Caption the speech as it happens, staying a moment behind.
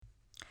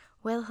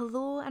Well,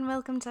 hello and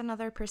welcome to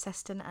another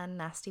Persistent and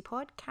Nasty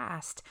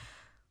podcast.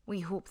 We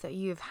hope that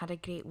you've had a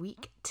great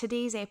week.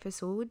 Today's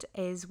episode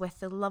is with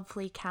the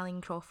lovely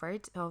Calleen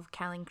Crawford of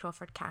Calleen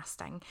Crawford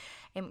Casting.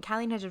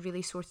 Calleen had a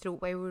really sore throat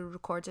while we were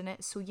recording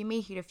it, so you may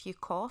hear a few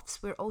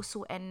coughs. We're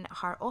also in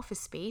her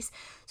office space,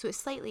 so it's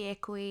slightly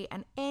echoey,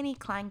 and any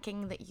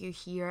clanking that you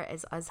hear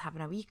is us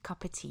having a wee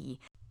cup of tea.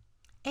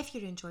 If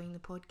you're enjoying the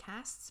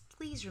podcasts,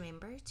 please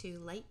remember to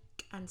like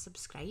and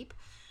subscribe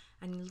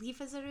and leave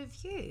us a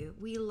review.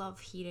 We love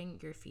hearing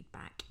your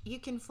feedback.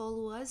 You can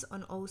follow us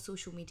on all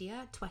social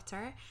media,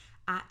 Twitter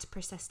at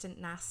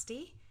Persistent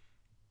Nasty,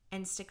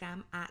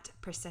 Instagram at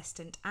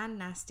Persistent and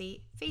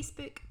Nasty,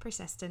 Facebook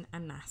Persistent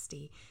and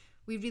Nasty.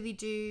 We really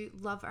do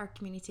love our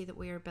community that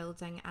we are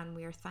building, and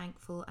we are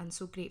thankful and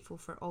so grateful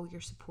for all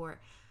your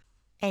support.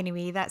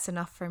 Anyway, that's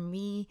enough for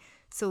me.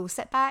 So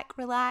sit back,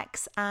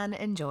 relax and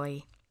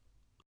enjoy.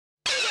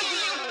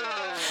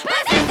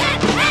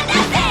 Persistent and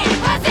nasty!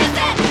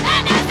 Persistent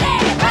and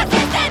nasty!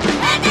 Persistent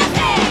and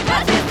nasty!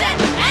 Persistent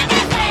and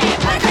nasty!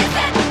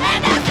 Persistent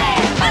and nasty!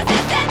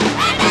 Persistent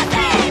and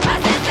nasty!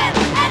 Persistent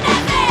and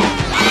nasty!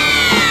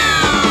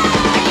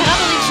 I cannot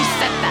believe she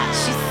said that.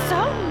 She's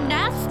so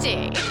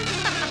nasty.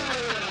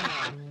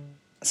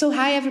 So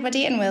hi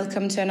everybody and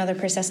welcome to another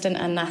Persistent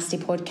and Nasty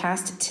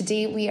podcast.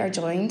 Today we are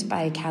joined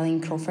by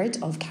Calleen Crawford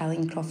of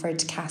Calleen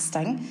Crawford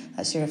Casting.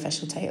 That's your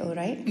official title,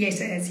 right?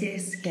 Yes, it is,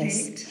 yes.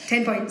 Correct.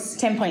 10 points.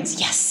 10 points,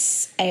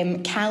 yes.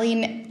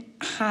 Calleen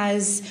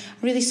has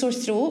a really sore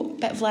throat,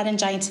 bit of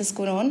laryngitis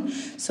going on,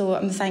 so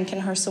I'm thanking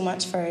her so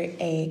much for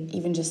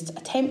even just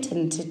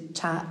attempting to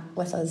chat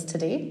with us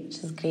today, which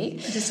is great.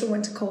 I just don't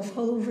want to cough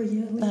all over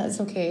you. That's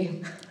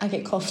okay. I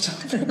get coughed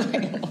over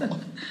quite a lot.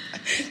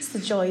 It's the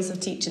joys of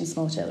teaching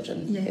small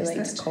children. Yes, they like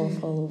that's to cough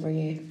true. all over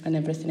you and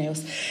everything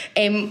else.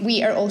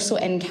 We are also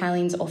in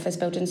Calleen's office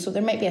building, so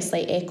there might be a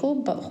slight echo,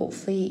 but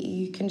hopefully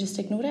you can just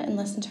ignore it and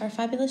listen to our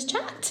fabulous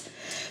chat.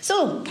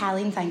 So,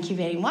 Calleen, thank you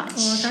very much.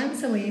 Oh,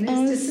 thanks, Elaine.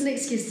 It's just an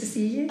excuse to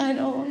see you. I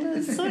know,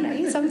 it's so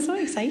nice. I'm so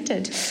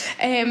excited.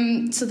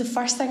 So the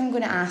first thing I'm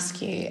going to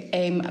ask you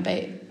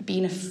about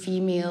being a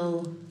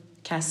female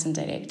casting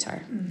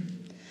director.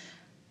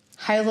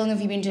 How long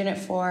have you been doing it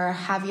for?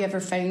 Have you ever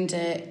found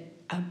it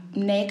a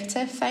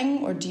negative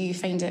thing, or do you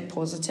find it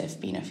positive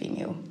being a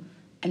female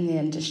in the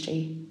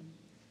industry?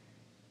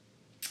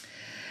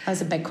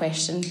 That's a big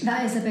question.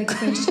 That is a big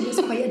question. It's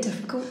quite a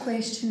difficult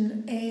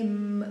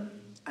question.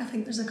 I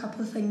think there's a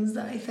couple of things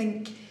that I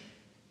think...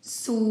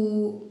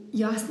 So,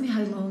 you asked me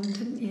how long,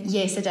 didn't you?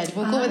 Yes, I did.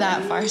 We'll go with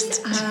that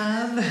first. I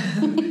have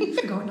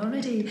forgotten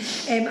already.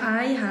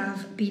 I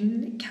have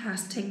been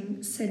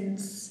casting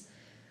since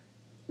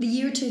the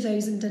year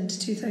 2000 and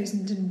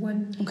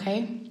 2001.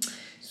 Okay.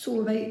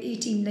 So about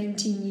 18,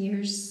 19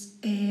 years.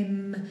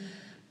 And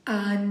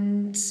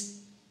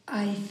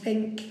I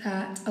think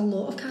that a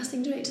lot of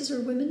casting directors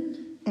are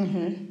women.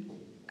 Mm-hmm.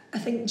 I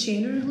think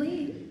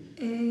generally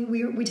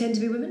we tend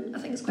to be women. I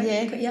think it's quite...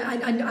 Yeah,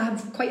 I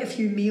have quite a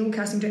few male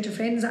casting director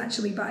friends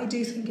actually, but I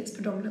do think it's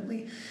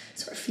predominantly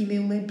sort of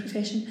female-led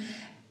profession.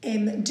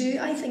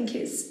 I think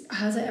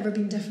has it ever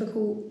been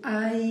difficult?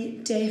 I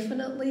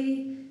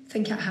definitely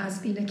think it has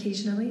been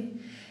occasionally.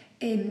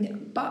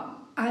 But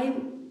I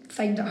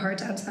find it hard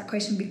to answer that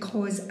question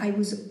because I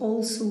was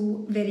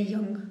also very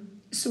young.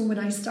 So when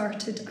I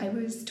started, I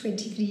was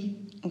 23.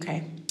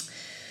 Okay.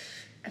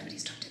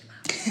 Everybody's trying to do the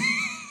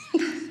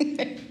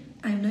maths.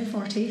 I'm now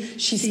 40.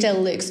 She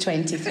still looks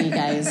 23,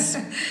 guys.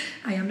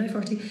 I am now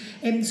 40.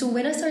 So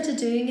when I started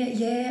doing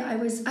it, I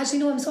was... Actually,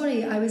 no, I'm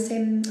sorry. I was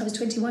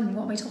 21.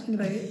 What am I talking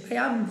about? I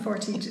am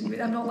 40.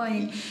 I'm not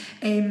lying.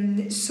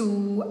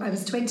 So I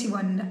was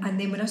 21, and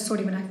then when I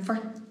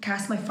first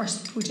cast my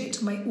first project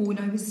on my own,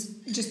 I was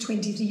just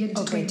 23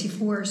 into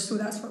 24. So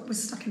that's what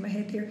was stuck in my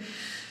head there.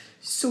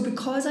 So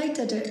because I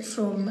did it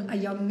from a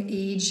young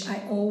age,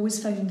 I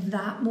always found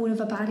that more of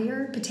a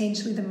barrier,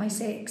 potentially, than my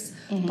sex.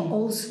 Mm-hmm. But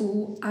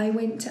also, I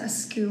went to a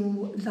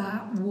school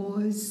that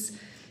was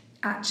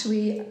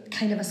actually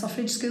kind of a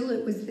suffrage school.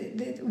 It was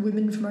the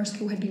women from our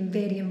school had been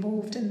very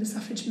involved in the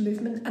suffrage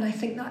movement, and I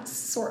think that's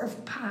sort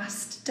of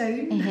passed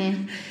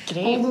down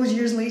all those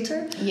years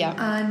later. Yeah.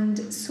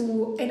 And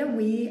so, in a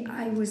way,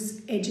 I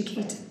was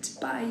educated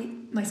by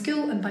my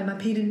school and by my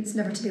parents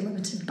never to be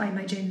limited by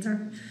my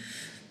gender.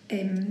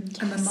 And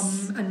my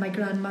mum and my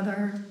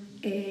grandmother,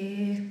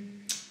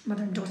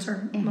 mother and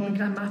daughter, mum and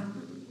grandma,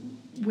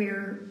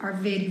 are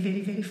very,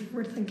 very, very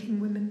forward-thinking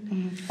women.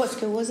 Mm-hmm. What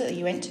school was it that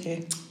you went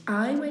to?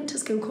 I went to a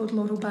school called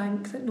Laurel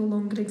Bank that no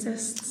longer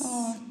exists.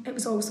 Oh. It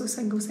was also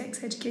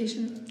single-sex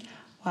education.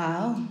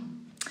 Wow.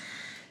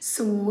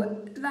 So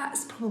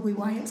that's probably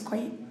why it's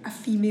quite a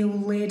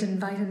female-led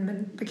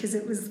environment, because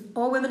it was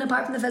all women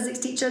apart from the physics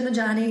teacher and the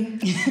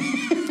Janny.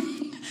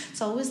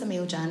 It's always the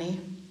male Janny.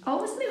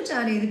 Always the male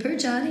Janny, the poor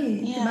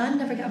Janny. Yeah. The man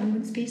never got a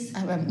moment's peace.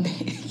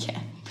 Yeah.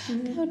 I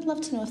would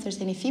love to know if there's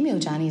any female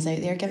Jannies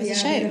out there. Give us a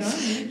shout.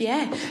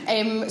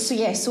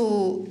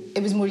 So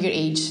it was more your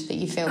age that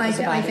you felt was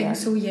a barrier. I think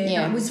so,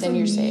 yeah. That was for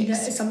me.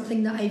 That is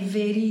something that I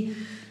very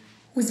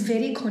was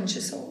very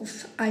conscious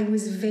of. I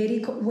was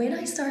when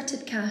I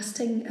started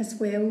casting as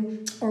well,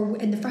 or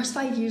in the first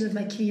 5 years of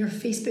my career,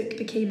 Facebook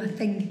became a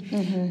thing.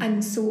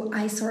 And so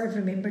I sort of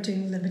remember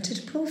doing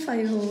limited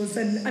profiles.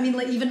 And I mean,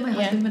 like, even my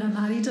husband, when I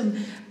married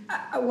him,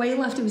 a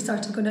while after we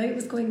started going out,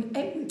 was going,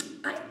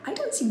 I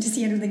don't seem to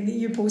see anything that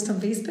you post on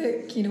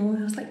Facebook, you know. And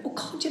I was like, oh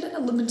God, you're in a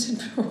limited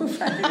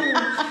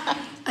profile.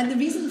 And the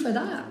reason for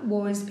that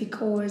was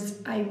because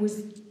I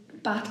was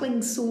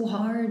battling so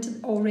hard,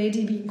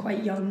 already being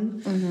quite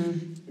young,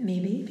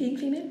 maybe being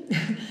female,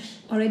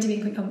 already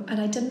being quite young, and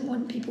I didn't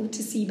want people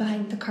to see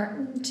behind the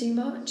curtain too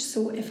much.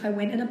 So if I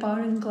went in a bar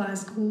in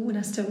Glasgow, when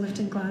I still lived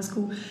in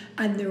Glasgow,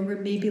 and there were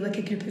maybe like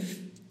a group of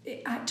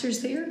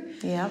actors there,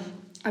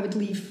 I would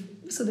leave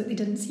so that they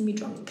didn't see me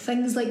drunk.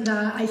 Things like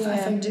that. I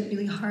found it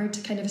really hard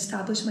to kind of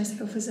establish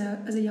myself as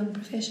a young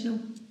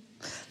professional.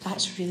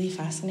 That's really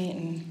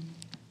fascinating.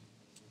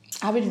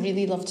 I would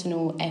really love to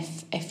know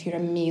if you're a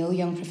male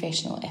young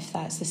professional, if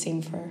that's the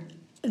same for...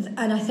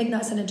 And I think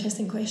that's an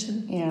interesting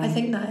question. I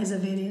think that is a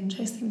very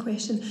interesting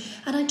question.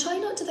 And I try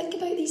not to think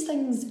about these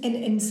things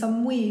in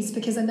some ways,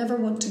 because I never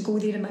want to go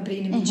there in my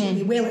brain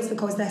immediately. Well, it's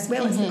because this,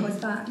 it's because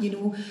that, you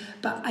know.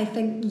 But I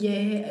think,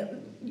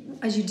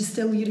 as you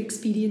distill your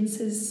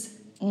experiences,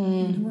 you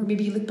know, or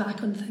maybe you look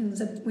back on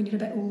things when you're a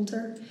bit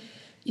older,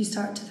 you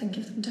start to think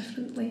of them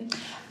differently.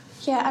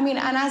 Yeah, I mean,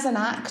 and as an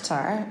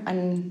actor,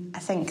 and I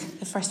think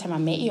the first time I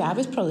met you, I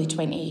was probably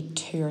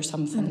 22 or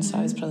something, so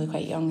I was probably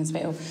quite young as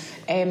well.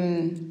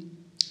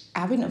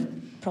 I wouldn't have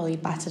probably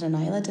batted an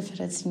eyelid if I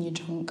had seen you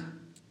drunk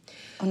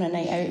on a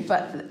night out,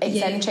 but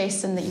it's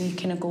interesting that you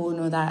kind of go,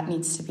 no, that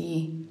needs to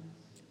be...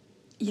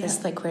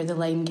 It's like where the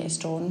line gets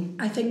drawn.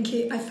 I think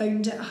I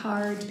found it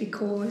hard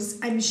because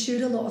I'm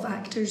sure a lot of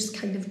actors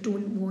kind of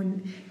don't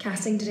want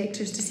casting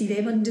directors to see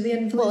them under the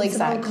influence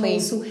of alcohol.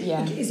 So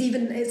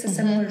it's a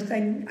similar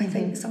thing. I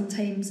think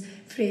sometimes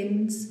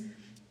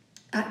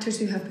actors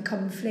who have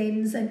become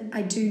friends, and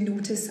I do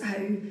notice how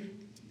you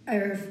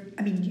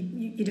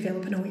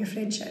develop in all your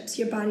friendships,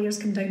 your barriers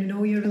come down in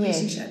all your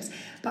relationships,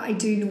 but I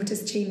do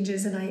notice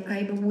changes, and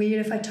I'm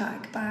aware, if I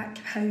track back,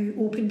 how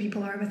open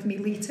people are with me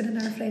later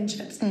in our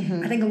friendships.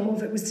 I think a lot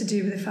of it was to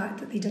do with the fact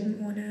that they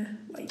didn't want to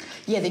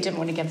they didn't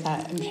want to give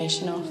that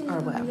impression of, or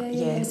whatever.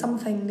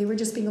 Something, they were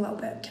just being a little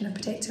bit kind of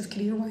protective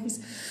career wise.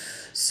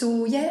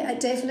 So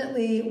it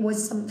definitely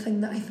was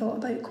something that I thought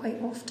about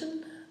quite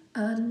often.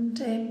 And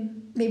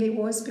maybe it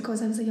was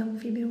because I was a young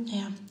female.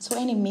 So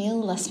any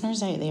male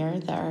listeners out there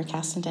that are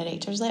casting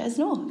directors, let us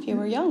know if you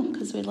were young,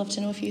 because we'd love to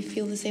know if you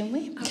feel the same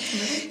way.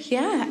 Absolutely.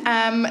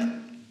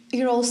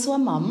 You're also a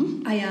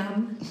mum. I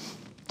am.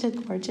 The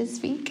gorgeous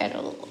sweet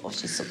girl. Oh,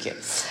 she's so cute.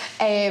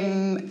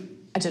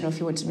 I don't know if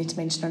you wanted me to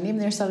mention her name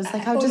there, so I was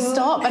like, I'll just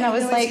stop. And I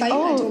was like, fine.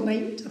 I don't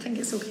mind. I think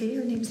it's okay.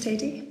 Her name's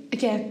Teddy.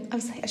 Yeah, I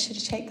was like, I should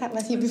have checked that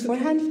with you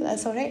beforehand, but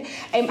that's all right.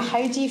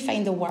 How do you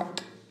find the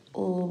work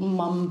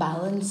mum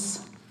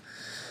balance?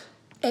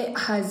 There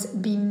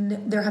have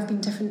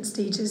been different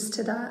stages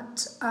to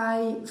that.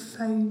 I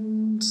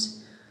found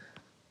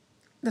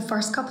the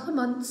first couple of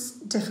months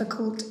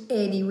difficult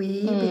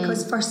anyway,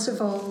 because first of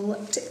all,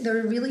 there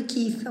are really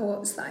key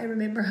thoughts that I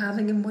remember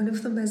having, and one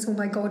of them is, oh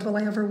my God, will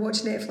I ever watch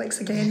Netflix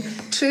again?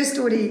 True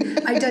story.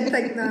 I did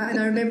think that, and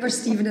I remember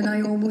Stephen and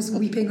I almost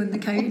weeping on the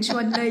couch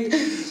one night,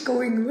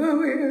 going,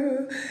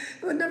 we're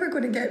never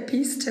going to get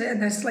peace to it,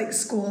 and this like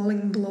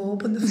squalling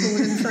blob on the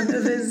floor in front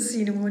of us,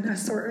 you know, and a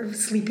sort of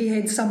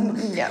sleepyhead,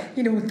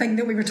 you know, thing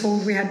that we were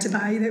told we had to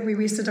buy that we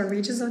wasted our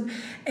wages on.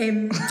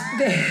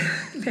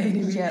 But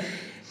anyway,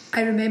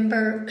 I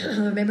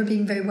remember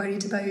being very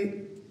worried about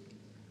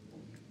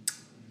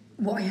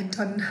what I had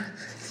done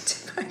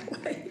to my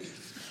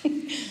life.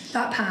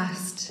 That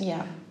passed.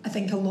 I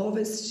think a lot of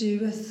it's to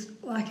do with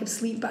lack of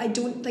sleep, but I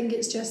don't think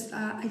it's just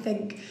that. I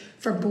think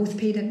for both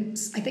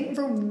parents, I think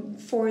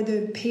for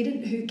the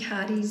parent who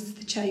carries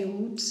the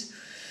child,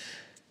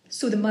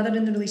 so the mother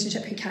in the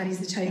relationship who carries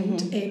the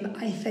child,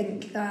 I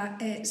think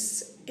that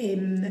it's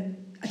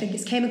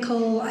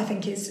chemical, I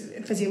think it's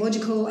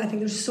physiological, I think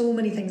there's so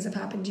many things that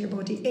happen to your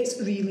body.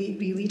 It's really,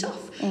 really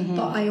tough.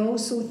 But I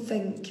also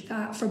think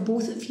that for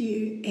both of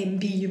you,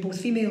 be you both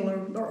female or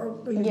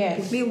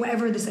both male,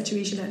 whatever the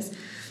situation is,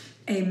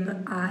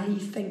 I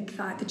think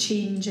that the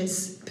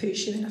changes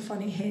puts you in a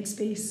funny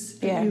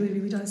headspace. It really,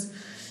 really does.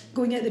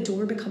 Going out the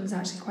door becomes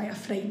actually quite a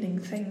frightening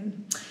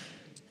thing.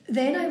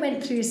 Then I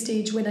went through a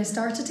stage when I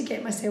started to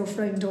get myself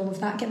around all of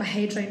that, get my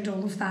head around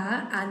all of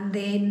that, and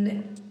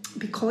then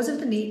because of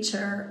the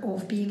nature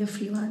of being a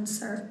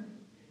freelancer,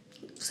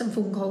 some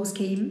phone calls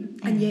came,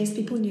 and yes,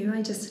 people knew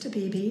I just had a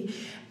baby,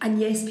 and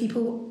yes,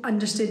 people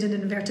understood, in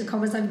inverted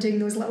commas, I'm doing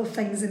those little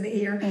things in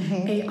the air,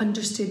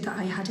 understood that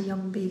I had a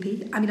young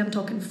baby. I mean, I'm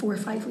talking 4 or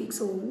 5 weeks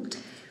old.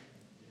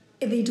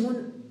 They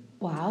don't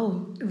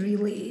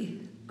really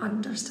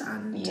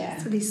understand.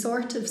 So they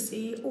sort of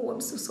say, oh,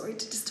 I'm so sorry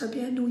to disturb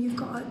you, I know you've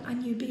got a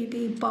new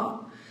baby,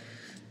 but,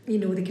 you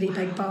know, the great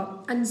big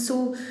but. And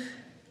so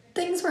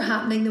things were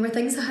happening. There were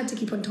things I had to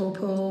keep on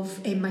top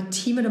of. My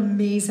team are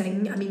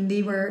amazing. I mean,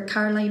 they were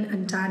Caroline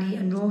and Danny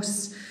and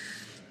Ross.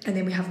 and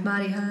then we have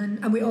Marianne,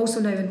 and we also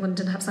now in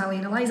London have Sally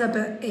and Eliza,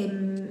 but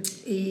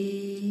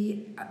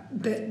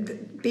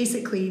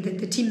basically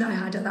the team that I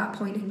had at that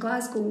point in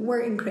Glasgow were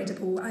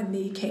incredible, and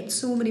they kept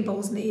so many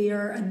balls in the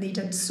air, and they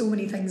did so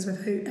many things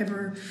without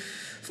ever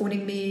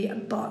phoning me.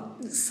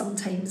 But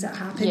sometimes it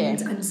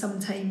happened, and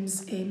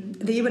sometimes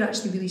they were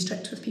actually really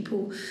strict with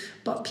people,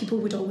 but people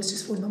would always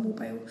just phone my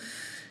mobile.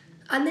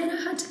 And then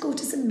I had to go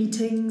to some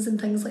meetings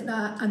and things like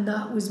that, and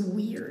that was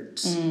weird.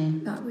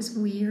 That was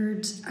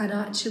weird, and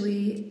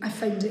actually I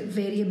found it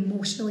very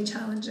emotionally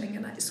challenging,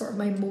 and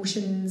my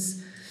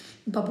emotions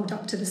bubbled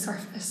up to the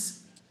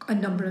surface a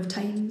number of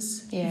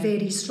times,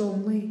 very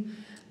strongly.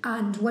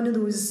 And one of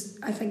those,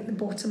 I think the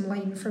bottom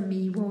line for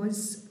me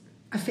was,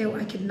 I felt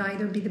I could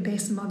neither be the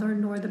best mother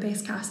nor the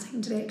best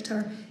casting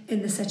director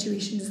in the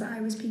situations that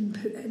I was being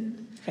put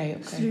in. Right,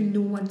 okay. Through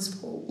no one's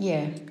fault.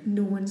 Yeah.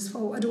 No one's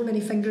fault. I don't have any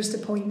fingers to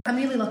point. I'm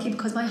really lucky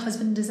because my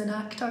husband is an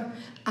actor,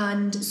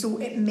 and so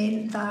it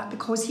meant that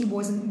because he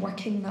wasn't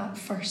working that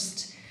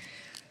first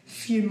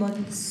few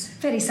months,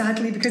 very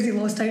sadly because he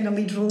lost out in a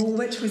lead role,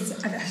 which was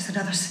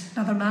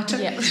another matter.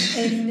 Yeah.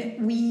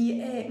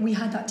 We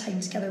had that time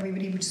together. We were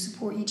able to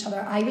support each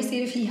other. I was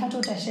there if he had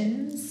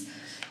auditions.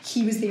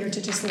 He was there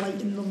to just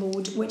lighten the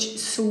load, which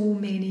so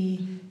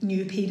many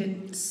new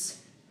parents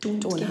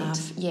don't get.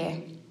 Have. Yeah.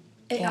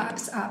 It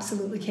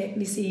absolutely kept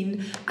me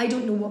sane. I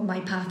don't know what my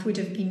path would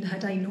have been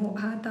had I not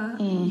had that,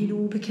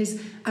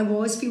 because I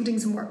was fielding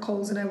some work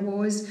calls and I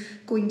was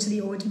going to the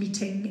odd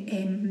meeting,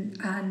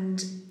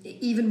 and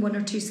even one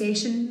or two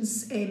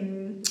sessions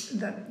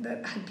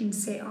that had been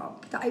set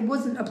up that I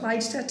wasn't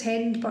obliged to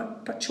attend,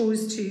 but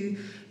chose to,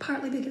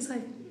 partly because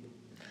I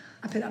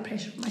put that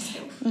pressure on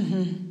myself.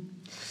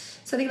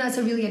 So I think that's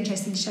a really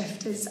interesting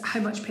shift, is how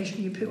much pressure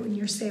you put on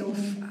yourself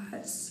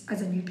as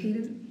a new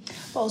parent.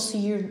 But also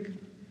you're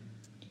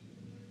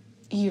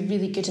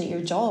really good at your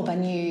job,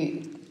 and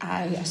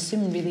I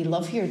assume really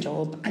love your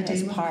job, and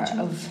it's part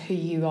of who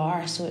you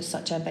are, so it's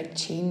such a big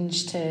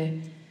change to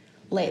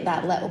let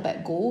that little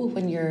bit go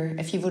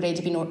if you've already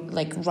been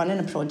like running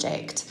a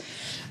project,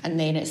 and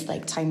then it's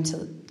like time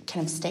to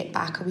kind of step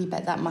back a wee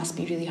bit. That must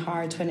be really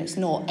hard when it's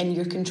not in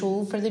your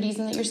control for the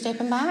reason that you're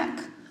stepping back.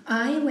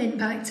 I went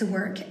back to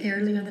work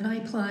earlier than I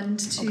planned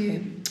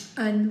to,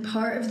 and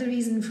part of the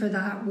reason for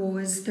that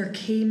was there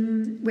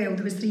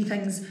was three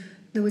things.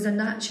 There was a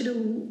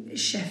natural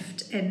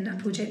shift in a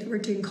project that we're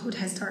doing called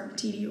His Dark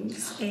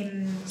Materials.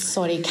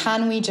 Sorry,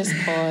 can we just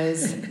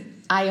pause?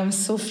 I am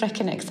so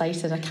freaking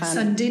excited. I can't.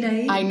 Sunday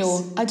night. I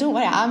know. I don't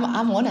worry.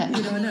 I'm on it.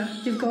 You're on it.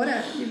 You've got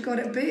it. You've got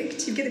it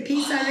booked. You've got the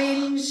pizza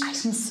arranged. I'm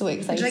so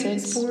excited.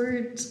 Drinks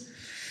poured.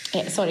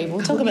 Sorry,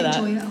 we'll talk about that.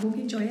 I hope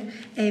you enjoy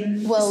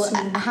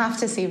it. I have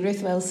to say,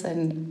 Ruth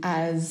Wilson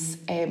as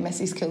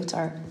Mrs.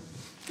 Coulter.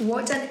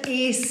 What an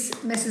ace,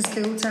 Mrs.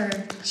 Coulter.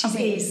 She's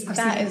ace.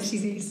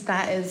 She's ace.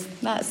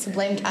 That's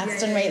sublime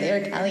casting right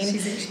there, Colleen.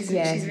 She's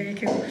very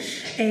cool.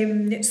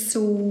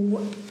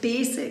 So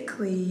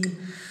basically,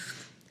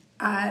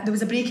 there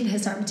was a break in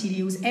His Dark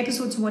Materials.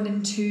 Episodes 1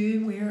 and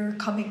 2 were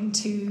coming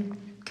to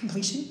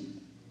completion.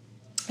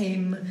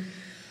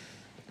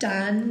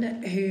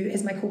 Dan, who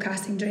is my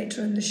co-casting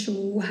director on the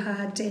show,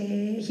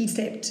 he'd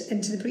stepped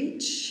into the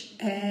breach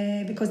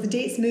because the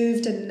dates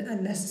moved,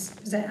 and this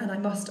was it. And I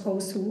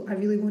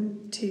really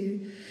want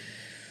to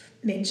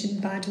mention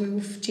Bad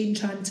Wolf, Jane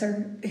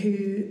Tranter,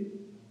 who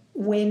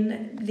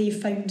when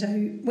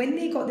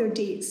they got their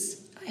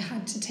dates, I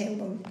had to tell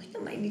them, I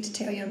might need to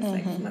tell you I'm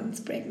 6 months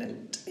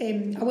pregnant.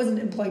 I wasn't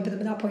employed with them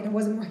at that point. I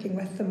wasn't working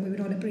with them. We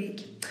were on a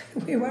break.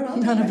 We were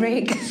on a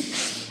break.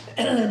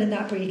 And in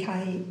that break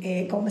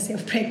I got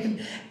myself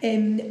pregnant,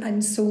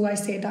 and so I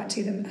said that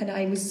to them, and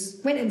I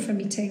went in for a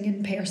meeting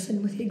in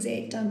person with the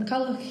exec Dan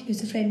McCulloch,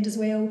 who's a friend as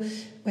well,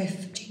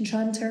 with Jane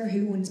Tranter,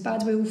 who owns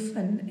Bad Wolf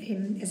and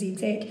is the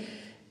exec.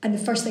 And the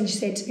first thing she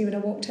said to me when I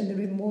walked in the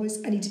room was,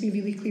 I need to be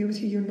really clear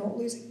with you, you're not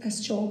losing this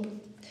job,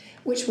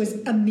 which was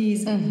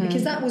amazing,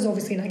 because that was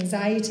obviously an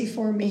anxiety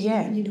for me.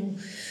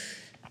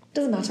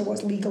 Doesn't matter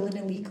what's legal and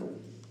illegal.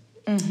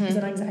 Is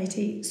an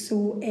anxiety.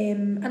 So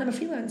and I'm a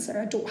freelancer,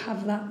 I don't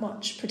have that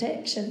much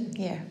protection.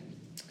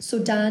 So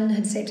Dan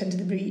had stepped into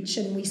the breach,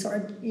 and we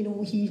sort of,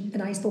 he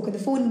and I spoke on the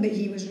phone, but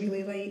he was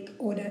really like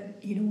on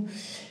it,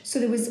 So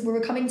we were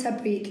coming to a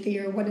break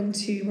there. 1 and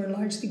 2 were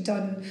largely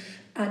done,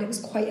 and it was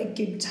quite a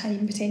good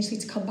time potentially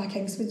to come back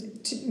in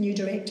with new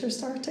director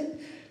starting.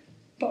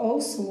 But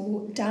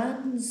also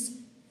Dan's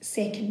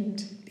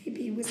second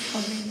baby was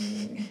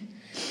coming.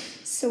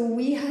 So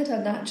we had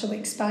a natural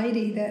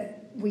expiry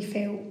that we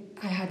felt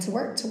I had to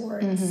work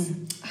towards.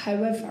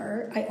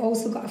 However, I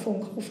also got a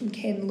phone call from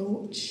Ken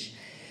Loach,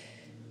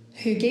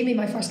 who gave me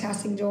my first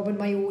casting job on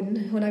my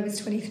own when I was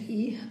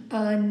 23,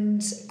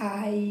 and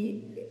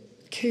I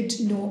could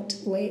not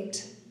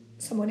let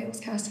someone else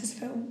cast his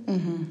film.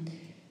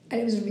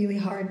 And it was a really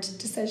hard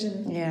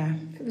decision.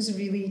 It was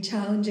really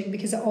challenging,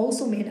 because it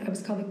also meant I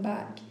was coming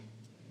back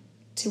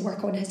to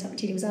work on His Dark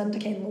Materials and a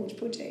Ken Loach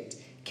project.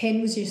 Ken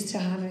was used to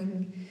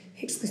having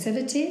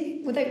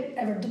exclusivity without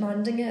ever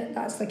demanding it.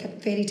 That's like a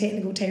very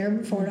technical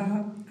term for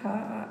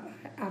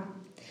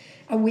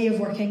a a way of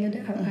working and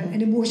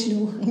an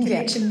emotional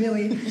connection,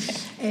 really.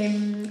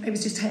 It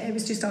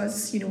was just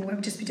us, you know, I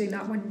would just be doing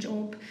that one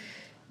job.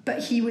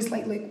 But he was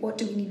like, look, what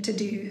do we need to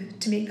do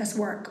to make this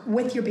work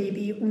with your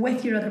baby,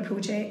 with your other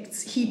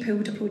projects? He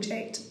pulled a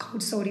project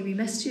called Sorry We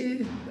Missed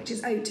You, which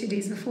is out 2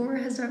 days before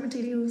his Dark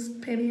Materials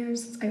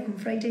premieres. It's out on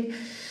Friday,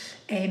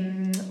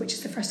 which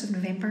is the 1st of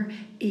November.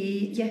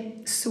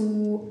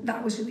 So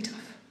that was really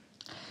tough.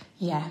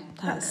 Yeah,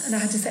 And I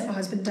had to sit my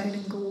husband down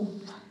and go,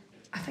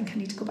 I think I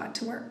need to go back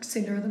to work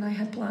sooner than I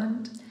had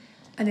planned.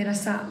 And then I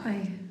sat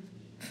my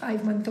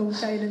 5-month-old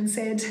down and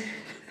said,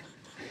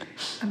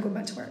 I'm going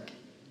back to work.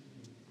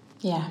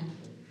 Yeah.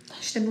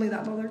 She didn't look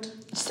that bothered.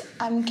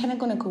 I'm kind of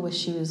going to go with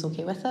she was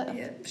okay with it.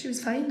 Yeah, she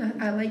was fine.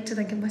 I like to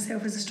think of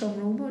myself as a strong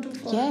role model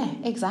for her. Yeah,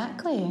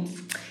 exactly.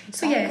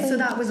 So yeah, so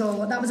that was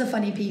all. That was a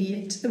funny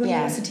period. There were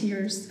lots of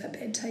tears at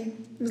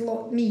bedtime. It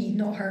was me,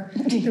 not her.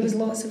 There was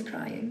lots of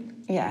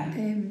crying. Yeah.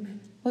 It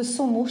was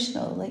so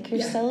emotional. Like,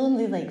 you're still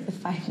only like the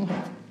 5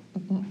 month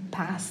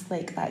past,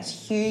 like,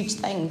 that's huge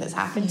thing that's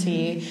happened to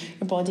you.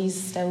 Your body's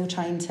still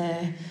trying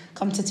to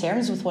come to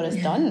terms with what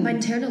it's done. My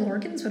internal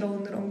organs were all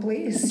in the wrong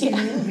place. You know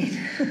what I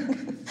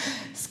mean?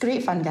 It's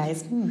great fun,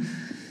 guys.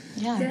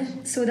 Yeah.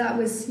 So that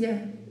was,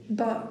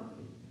 but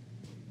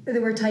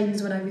there were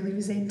times when I really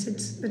resented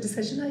the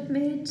decision I'd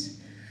made,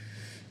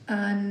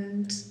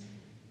 and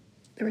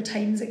there were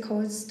times it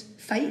caused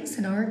fights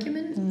and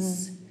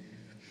arguments,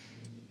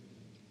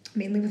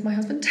 mainly with my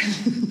husband.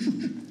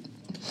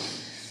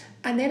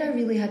 And then I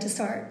really had to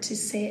start to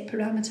set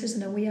parameters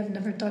in a way I've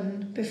never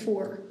done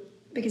before,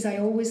 because I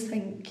always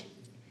think,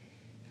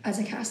 as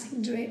a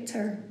casting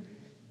director,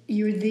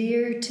 you're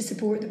there to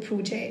support the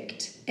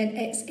project in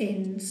its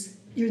ends.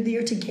 You're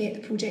there to get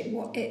the project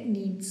what it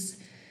needs.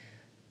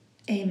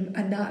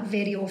 And that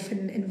very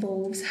often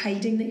involves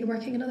hiding that you're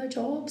working in other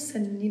jobs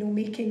and, you know,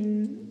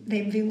 making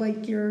them feel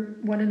like you're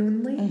one and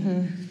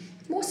only.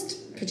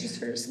 Most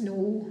producers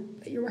know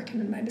that you're working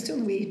in mind. It's the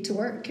only way to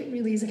work. It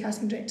really is a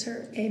casting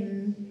director.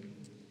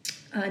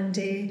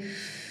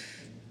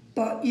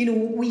 But, you know,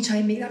 we try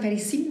and make that very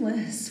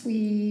seamless.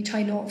 We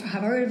try not to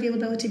have our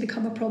availability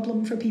become a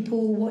problem for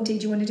people. What day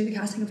do you want to do the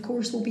casting? Of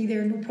course, we'll be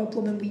there, no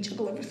problem, and we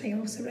juggle everything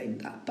else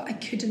around that. But I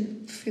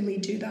couldn't fully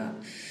do that.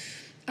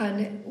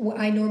 And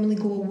I normally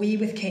go away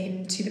with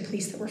Ken to the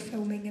place that we're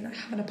filming, and I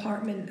have an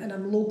apartment, and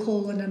I'm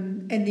local, and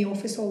I'm in the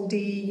office all day,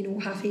 you know,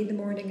 8:30 in the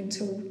morning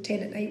until 10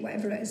 at night,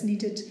 whatever it is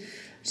needed.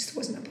 It just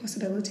wasn't a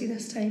possibility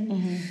this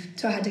time.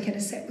 So I had to kind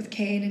of sit with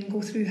Ken and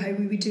go through how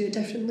we would do it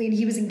differently, and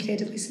he was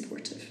incredibly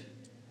supportive.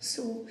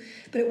 So,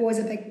 but it was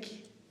a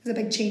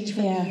big change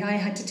for me. I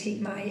had to take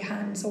my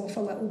hands off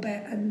a little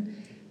bit and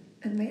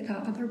let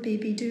that other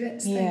baby do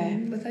its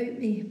thing without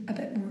me a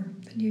bit more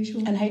than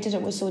usual. And how did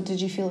it? So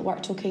did you feel it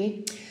worked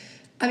okay?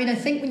 I mean, I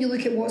think when you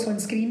look at what's on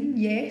screen,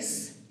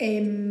 yes.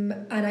 And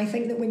I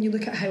think that when you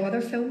look at how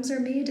other films are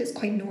made, it's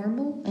quite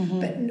normal.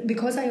 But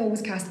because I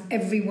always cast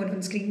everyone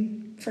on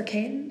screen for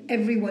Ken,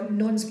 everyone,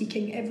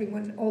 non-speaking,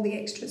 everyone, all the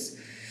extras,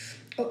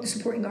 the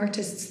supporting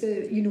artists,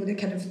 the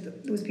kind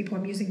of those people,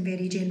 I'm using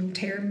very general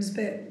terms,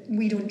 but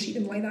we don't treat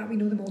them like that. We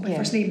know them all by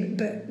first name.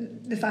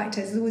 But the fact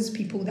is, those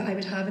people that I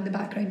would have in the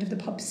background of the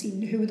pub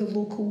scene, who are the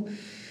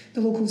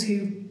locals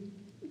who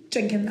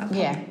drink in that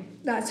pub,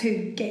 that's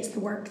who gets the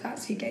work,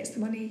 that's who gets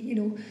the money, you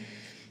know,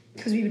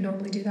 because we would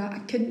normally do that. I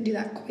couldn't do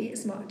that quite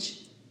as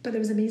much, but there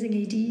was amazing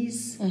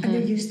ADs, and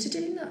they're used to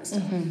doing that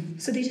stuff,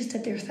 so they just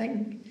did their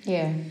thing.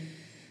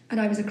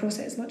 And I was across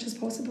it as much as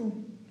possible.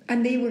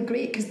 And they were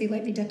great because they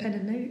let me dip in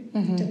and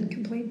out. Didn't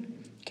complain.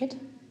 Good.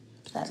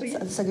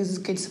 That's a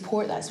good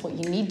support. That's what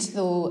you need,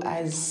 though,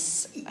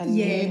 as a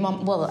new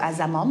mum. Well,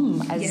 as a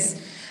mum,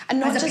 and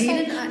not as just a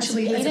parent, like,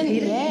 actually. As a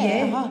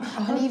parent,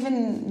 And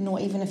even not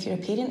even if you're a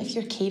parent, if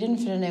you're caring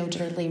for an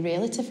elderly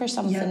relative or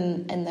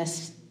something in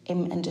this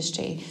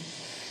industry,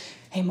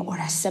 or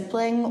a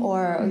sibling,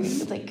 or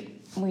like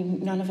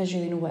none of us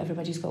really know what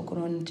everybody's got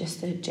going on.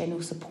 Just the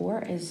general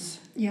support is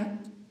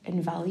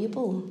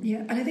invaluable.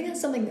 And I think that's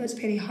something that's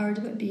very hard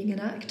about being an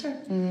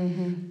actor.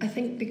 I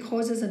think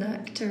because as an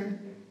actor,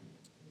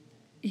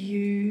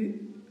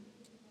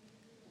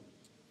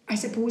 I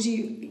suppose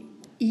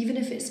even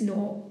if it's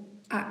not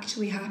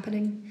actually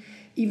happening,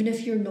 even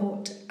if you're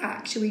not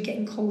actually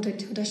getting called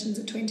into auditions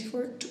at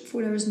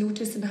 24 hours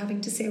notice and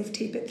having to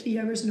self-tape at 3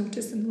 hours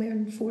notice and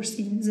learn 4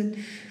 scenes and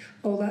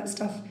all that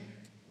stuff,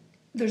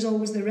 there's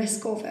always the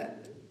risk of it.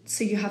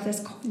 So you have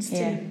this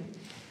constant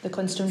the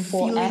constant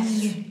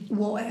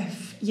what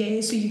if.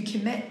 So you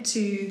commit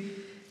to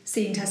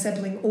saying to a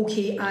sibling,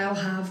 okay, I'll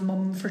have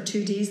mum for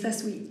 2 days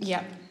this week.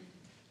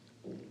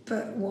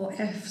 But what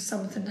if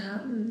something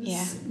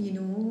happens, you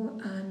know,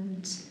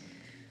 and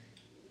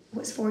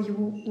what's for you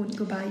won't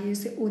go by you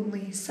is the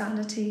only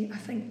sanity, I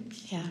think.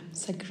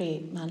 It's a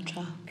great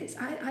mantra.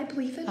 I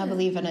believe in it. I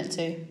believe in it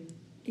too.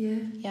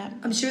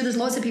 I'm sure there's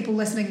lots of people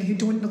listening who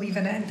don't believe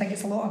in it and think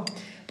it's a lot of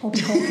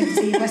poppycock and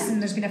say, listen,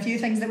 there's been a few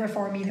things that were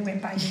for me that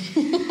went by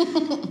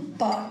me.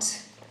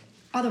 But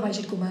otherwise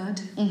you'd go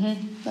mad.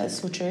 That's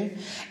so true.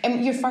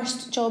 Your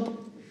first job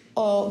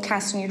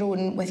cast on your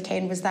own with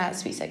Ken, was that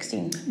Sweet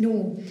 16?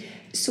 No.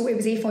 So it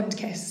was A Fond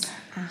Kiss.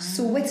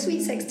 So with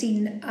Sweet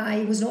 16,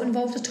 I was not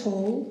involved at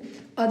all,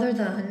 other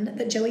than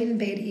that Gillian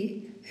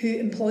Berry, who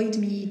employed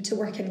me to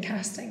work in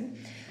casting,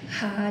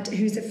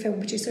 who's a film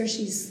producer,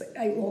 she's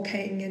Outlaw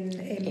King,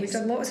 and we've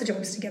done lots of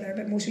jobs together,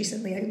 but most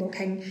recently Outlaw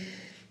King.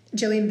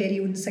 Gillian Berry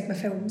owns Sigma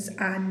Films,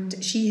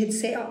 and she had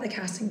set up the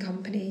casting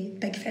company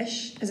Big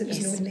Fish, as it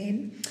was known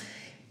then,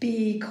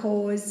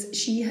 because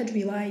she had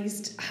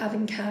realised,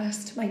 having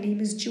cast My Name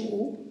is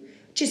Jo,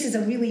 just as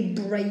a really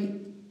bright,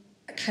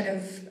 kind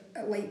of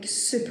like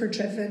super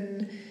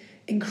driven,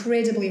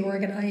 incredibly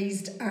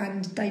organised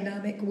and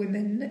dynamic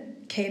woman,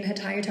 Ken had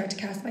hired her to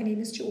cast My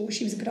Name is Jo.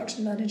 She was a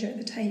production manager at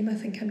the time, I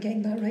think I'm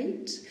getting that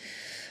right.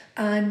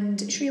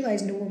 And she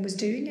realised no one was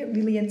doing it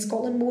really in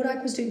Scotland.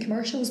 Morag was doing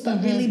commercials,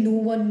 but really no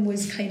one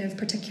was kind of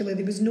particular.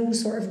 There was no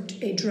sort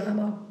of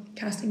drama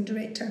casting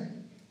director.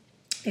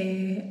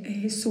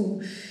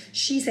 So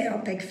she set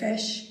up Big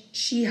Fish.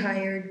 She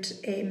hired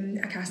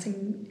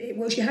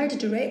she hired a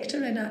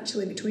director, and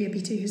actually Victoria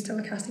Beattie, who's still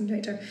a casting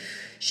director,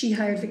 she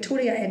hired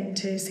Victoria in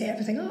to set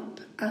everything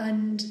up,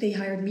 and they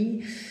hired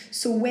me.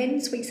 So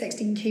when Sweet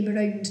 16 came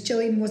around,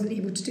 Gillian wasn't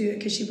able to do it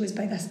because she was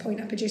by this point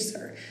a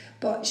producer,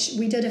 but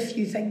we did a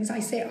few things.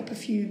 I set up a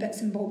few bits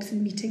and bobs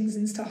and meetings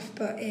and stuff,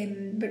 but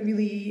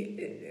really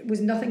it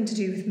was nothing to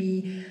do with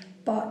me.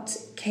 But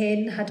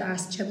Ken had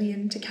asked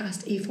Gillian to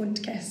cast A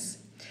Fond Kiss,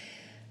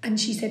 and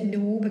she said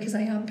no, because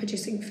I am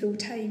producing full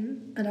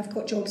time and I've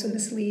got jobs on the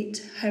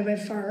slate.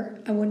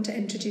 However, I want to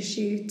introduce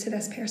you to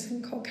this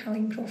person called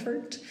Calleen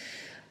Crawford,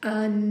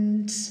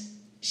 and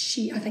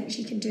I think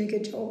she can do a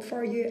good job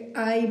for you.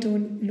 I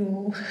don't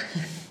know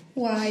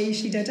why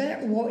she did it,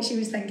 what she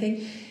was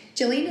thinking.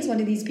 Gillian is one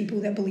of these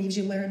people that believes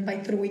you learn by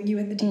throwing you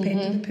in the deep end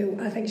of the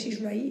pool. I think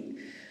she's right,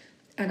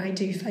 and I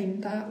do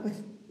find that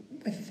with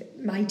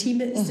my team,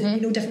 it's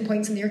different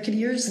points in their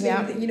careers,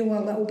 a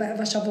little bit of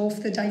a shove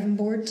off the diving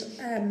board,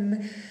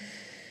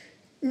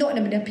 not in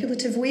a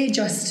manipulative way,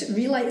 just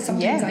realise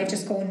sometimes I've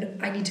just gone,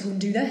 I need to go and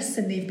do this,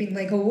 and they've been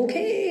like, oh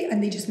okay,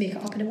 and they just make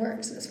it up and it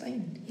works and it's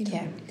fine,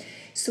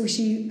 So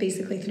she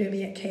basically threw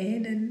me at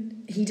Ken,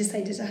 and he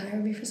decided to hire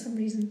me for some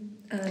reason,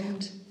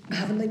 and I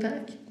haven't looked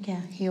back.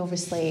 He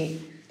obviously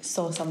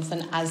saw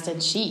something, as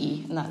did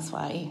she, and that's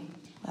why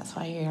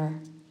you're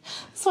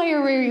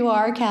where you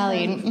are,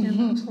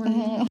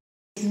 Calleen.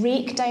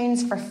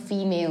 Breakdowns for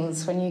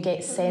females when you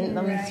get sent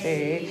them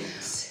through.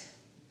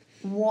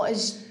 What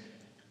is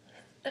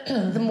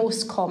the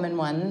most common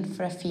one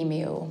for a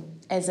female?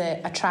 Is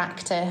it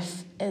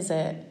attractive? Is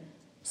it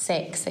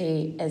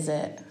sexy? Is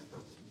it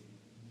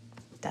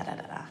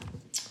da-da-da-da?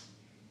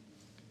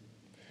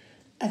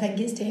 I think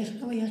it's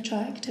definitely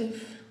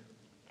attractive.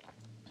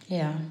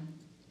 Yeah.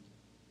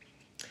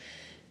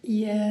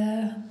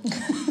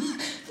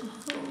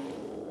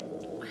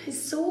 It's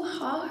so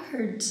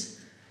hard.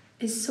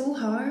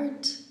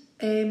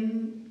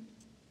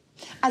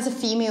 As a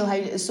female,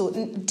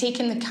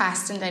 taking the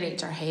casting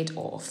director head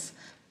off,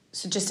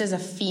 so just as a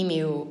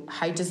female,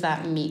 how does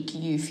that make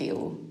you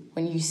feel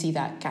when you see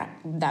that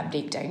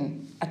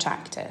breakdown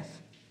attractive?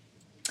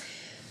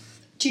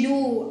 Do you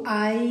know,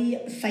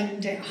 I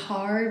find it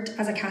hard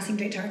as a casting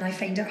director, and I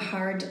find it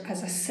hard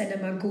as a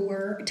cinema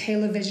goer,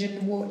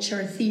 television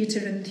watcher,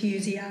 theatre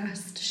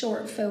enthusiast,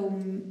 short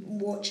film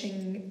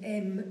watching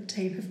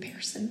type of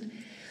person,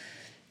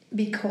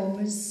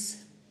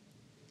 because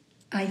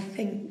I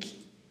think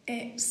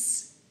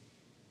it's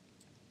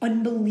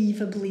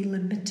unbelievably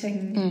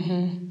limiting.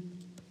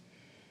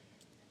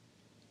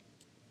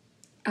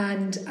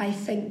 And I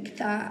think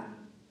that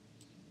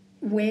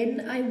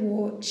when I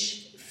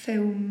watch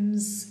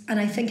films, and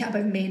I think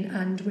about men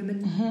and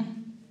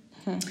women,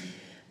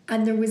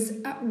 and there was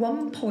at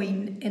one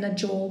point in a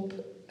job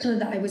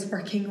that I was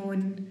working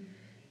on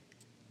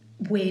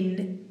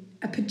when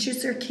a new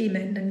producer came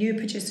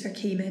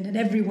in, and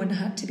everyone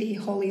had to be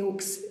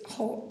Hollyoaks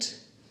hot.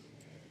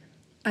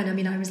 And I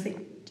mean, I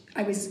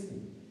was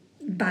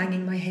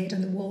banging my head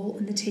on the wall,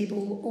 on the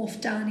table, off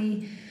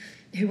Danny,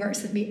 who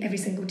works with me every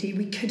single day.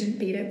 We couldn't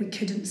bear it, we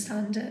couldn't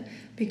stand it,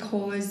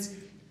 because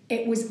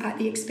it was at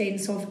the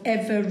expense of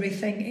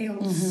everything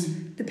else.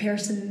 The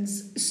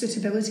person's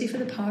suitability for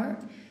the part,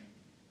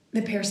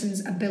 the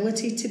person's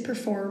ability to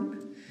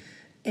perform,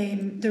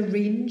 the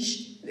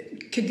range,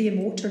 could they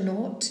emote or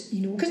not,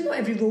 because not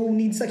every role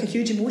needs like a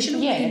huge emotional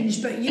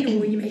range, but you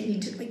might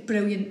need like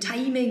brilliant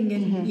timing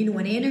and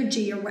an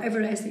energy or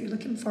whatever it is that you're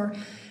looking for.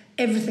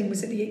 Everything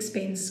was at the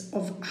expense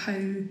of how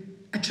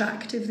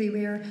attractive they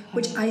were,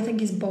 which I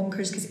think is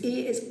bonkers, because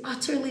it's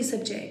utterly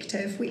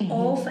subjective. We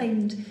all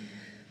find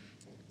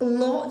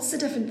lots of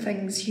different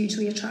things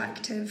hugely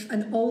attractive,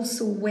 and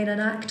also when an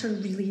actor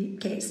really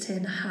gets to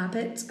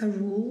inhabit a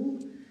role,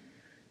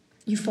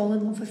 you fall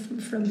in love with them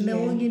for a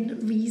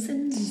million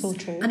reasons. So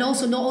true. And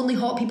also, not only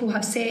hot people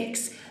have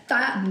sex,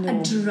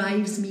 that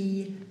drives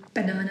me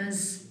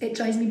bananas. It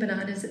drives me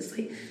bananas. It's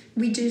like,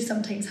 we do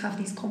sometimes have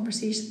these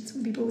conversations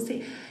when people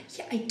say,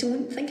 yeah, I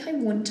don't think I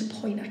want to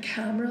point a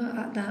camera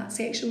at that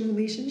sexual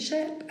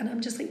relationship. And I'm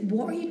just like,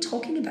 what are you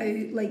talking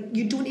about? Like,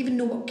 you don't even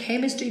know what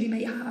chemistry they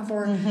might have,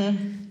 or,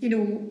 you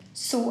know.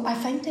 So I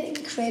find it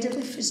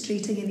incredibly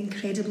frustrating and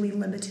incredibly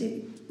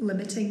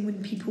limiting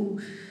when people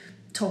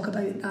talk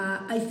about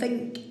that. I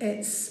think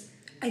it's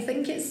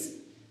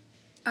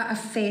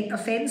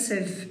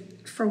offensive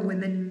for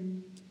women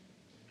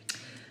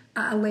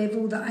at a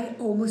level that I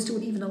almost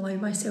don't even allow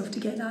myself to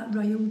get that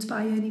riled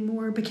by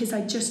anymore, because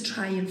I just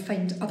try and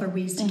find other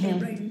ways to get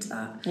around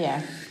that.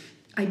 Yeah.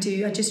 I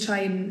do. I just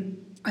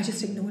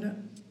ignore it.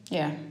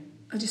 Yeah.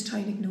 I just try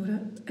and ignore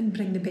it and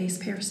bring the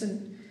best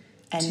person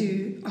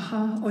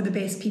or the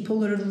best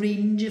people, or a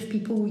range of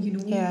people, you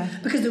know. Yeah.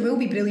 Because there will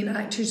be brilliant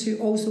actors who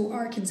also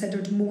are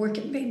considered more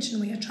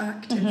conventionally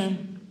attractive.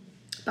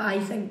 But I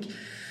think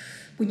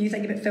when you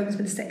think about films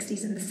in the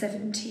 60s and the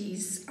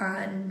 70s,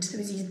 and there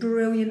was these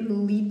brilliant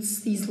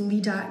leads, these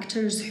lead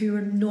actors who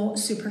are not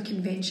super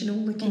conventional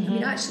looking. I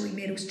mean, actually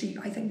Meryl Streep,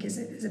 I think,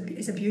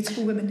 is a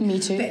beautiful woman. Me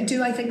too. But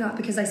do I think that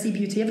because I see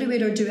beauty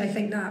everywhere, or do I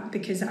think that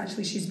because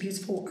actually she's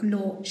beautiful? I'm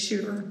not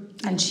sure.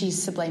 And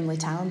she's sublimely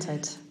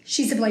talented.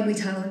 She's sublimely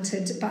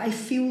talented, but I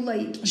feel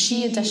like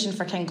she auditioned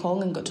for King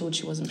Kong and got told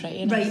she wasn't pretty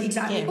enough. Right,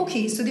 exactly. Yeah.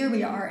 Okay, so there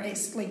we are.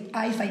 It's like,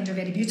 I find her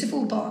very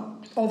beautiful, but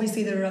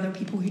obviously there are other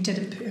people who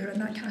didn't put her in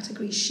that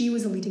category. She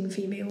was is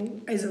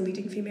a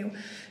leading female.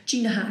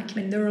 Gina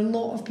Hackman. There are a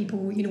lot of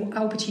people, you know.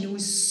 Al Pacino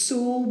is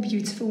so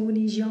beautiful when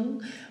he's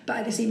young, but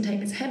at the same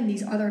time as him,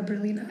 these other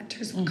brilliant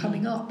actors were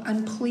coming up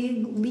and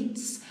playing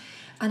leads.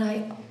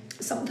 And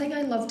something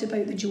I loved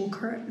about the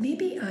Joker,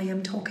 maybe I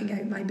am talking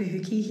out my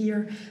bahookie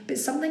here, but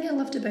something I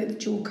loved about the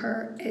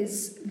Joker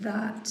is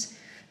that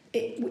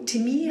to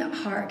me it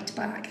harked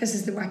back. This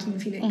is the Joaquin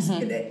Phoenix.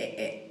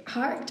 It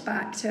harked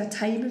back to a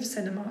time of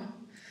cinema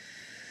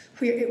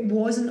where it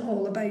wasn't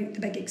all about the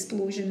big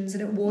explosions,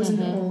 and it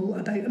wasn't all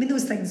about, I mean,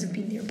 those things have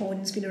been there.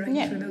 Bond's been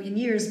around for a million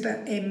years,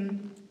 but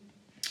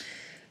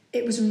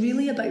it was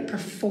really about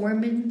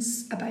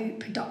performance, about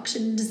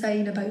production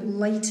design, about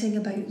lighting,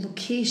 about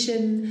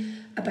location,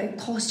 about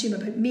costume,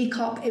 about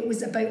makeup. It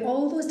was about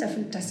all those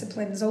different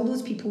disciplines, all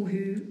those people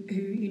who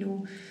you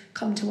know,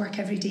 come to work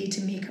every day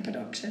to make a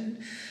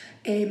production.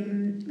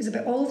 It was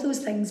about all of those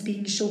things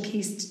being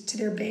showcased to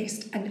their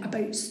best, and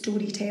about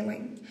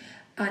storytelling.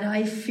 And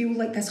I feel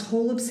like this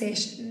whole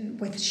obsession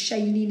with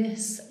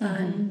shininess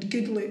and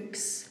good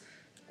looks,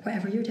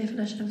 whatever your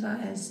definition of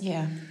that is,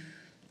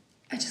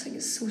 I just think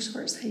it's so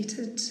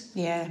short-sighted.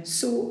 Yeah.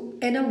 So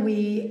in a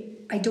way,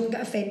 I don't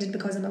get offended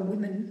because I'm a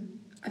woman.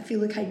 I feel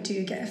like I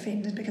do get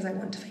offended because I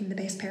want to find the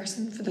best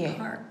person for the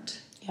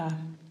part. Yeah.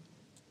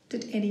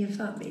 Did any of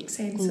that make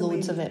sense?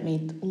 Loads of it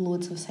made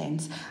loads of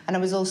sense. And I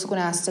was also going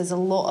to ask, does a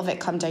lot of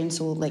it come down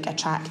to like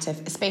attractive,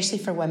 especially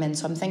for women?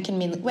 So I'm thinking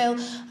mainly, well,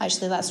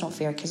 actually that's not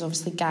fair, because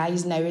obviously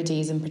guys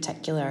nowadays in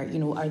particular, you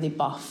know, are they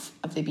buff?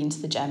 Have they been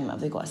to the gym? Have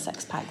they got a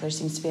six-pack? There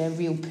seems to be a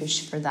real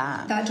push for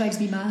that. That drives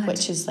me mad.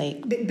 Which is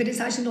like... But it's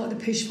actually not the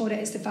push for it,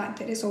 it's the fact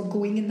that it's all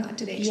going in that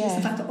direction. Yeah. It's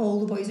the fact that all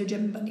the boys are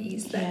gym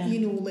bunnies. That, you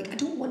know, like, I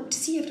don't want to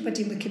see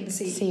everybody looking the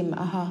same.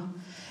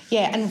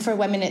 Yeah, and for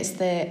women it's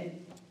the...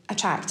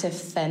 attractive,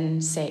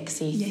 thin,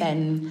 sexy,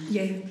 thin.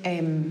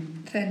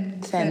 Thin.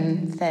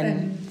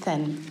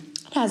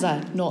 As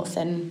a not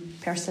thin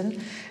person,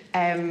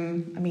 I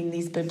mean,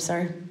 these boobs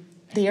are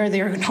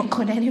they're not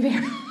going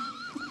anywhere.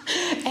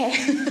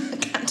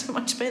 Can't do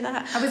much about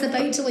that. I was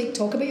about to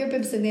talk about your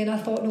boobs, and then I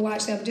thought, no,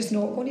 actually, I'm just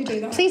not going to do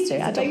that. Please do.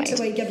 I was about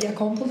to give you a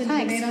compliment.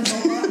 Thanks. And then I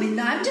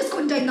thought, I'm just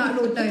going down that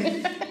road now.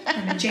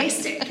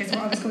 Majestic is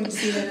what I was going to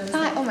say then.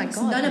 Oh my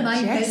god, none of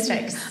my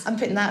business. I'm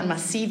putting that in my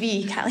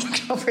CV. Callie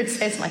Crawford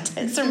says my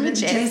tits are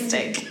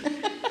majestic.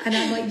 And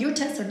I'm like, your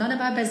tits are none of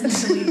my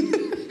business.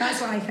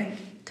 That's what I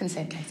think.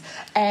 Consent, guys.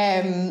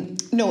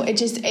 No,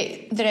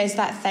 there is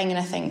that thing, and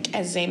I think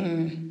as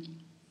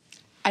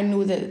I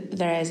know that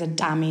there is a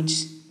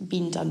damage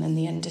being done in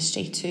the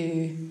industry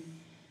to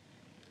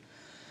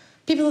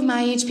people of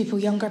my age, people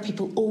younger,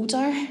 people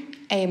older.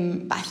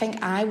 But I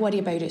think I worry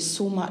about it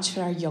so much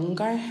for our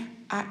younger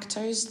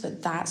actors,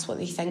 that's what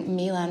they think,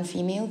 male and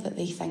female, that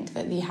they think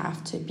that they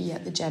have to be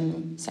at the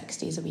gym 6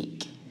 days a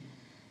week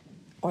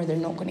or they're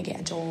not going to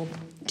get a job.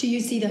 Do you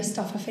see this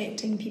stuff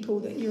affecting people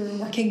that you're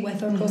working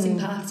with or crossing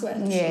paths with?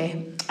 Yeah,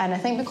 and I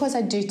think because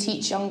I do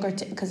teach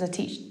because I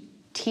teach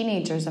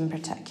teenagers in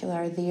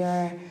particular,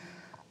 their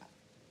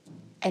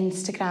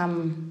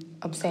Instagram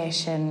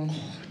obsession,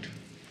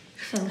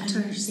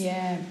 filters,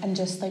 and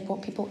just like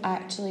what people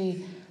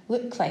actually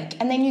look like.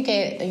 And then you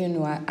get, you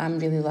know, I'm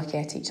really lucky,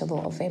 I teach a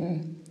lot of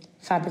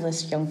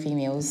fabulous young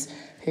females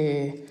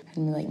who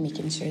I'm like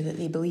making sure that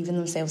they believe in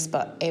themselves,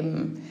 but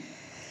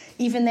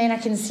even then I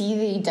can see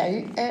they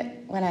doubt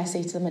it when I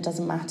say to them it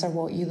doesn't matter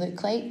what you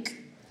look like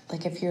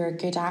if you're a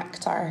good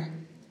actor,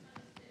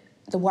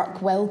 the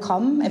work will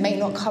come. It might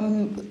not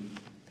come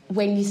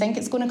when you think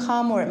it's going to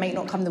come, or it might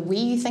not come the way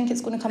you think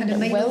it's going to come, and but it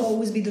might will not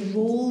always be the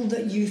role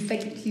that you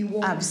think you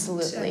want.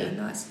 Absolutely. And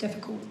that's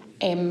difficult.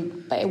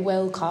 But it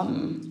will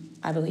come.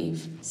 I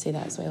believe, say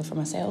that as well for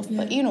myself.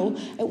 But, you know,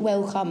 it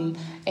will come.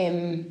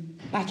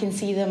 I can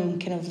see them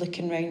kind of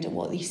looking around at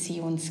what they see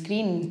on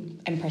screen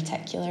in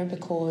particular,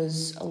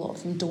 because a lot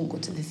of them don't go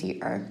to the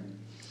theatre.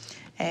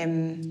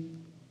 And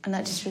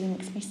that just really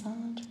makes me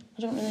sad.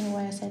 I don't really know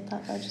why I said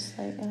that, but I just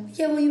like...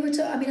 Yeah, well, you were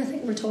I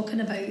think we're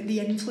talking about the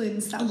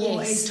influence that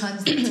what is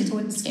transmitted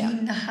on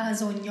screen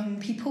has on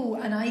young people,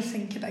 and I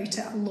think about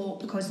it a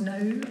lot because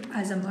now,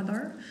 as a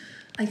mother,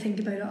 I think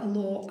about it a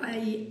lot.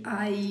 I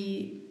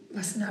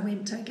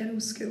went to a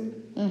girls' school.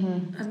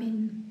 I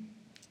mean,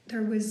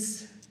 there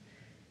was...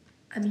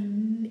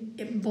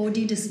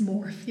 body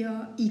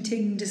dysmorphia,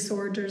 eating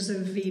disorders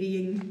of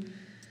varying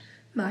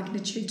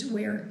magnitude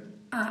were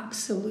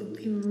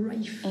absolutely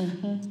rife.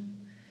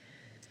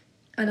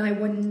 And I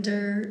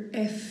wonder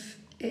if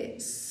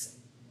it's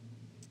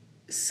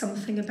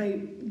something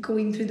about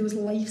going through those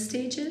life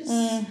stages.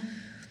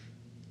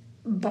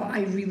 But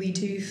I really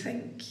do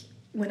think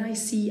when I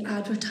see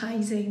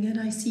advertising and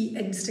I see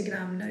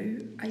Instagram now,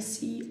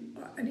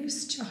 and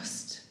it's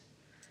just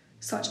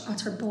such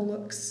utter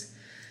bollocks.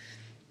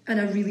 And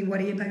I really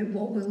worry about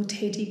what will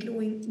Teddy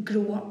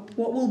grow up.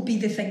 What will be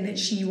the thing that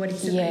she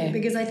worries about?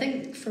 Because I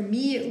think for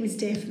me it was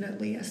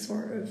definitely a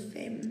sort of...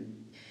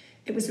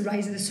 it was the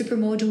rise of the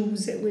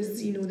supermodels. It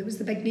was, you know, there was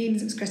the big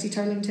names. It was Chrissy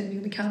Turlington,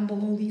 Naomi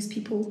Campbell, all these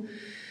people.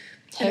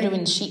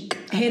 Heroin chic.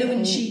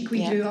 Heroin chic.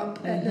 We grew up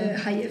at the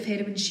height of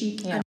heroin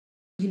chic. And,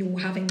 you know,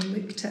 having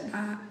looked at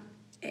that,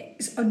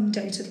 it's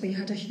undoubtedly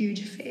had a huge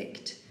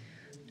effect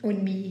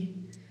on me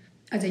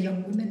as a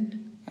young woman.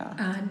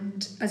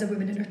 And as a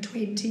woman in her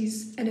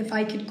 20s, and if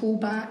I could go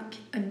back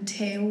and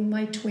tell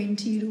my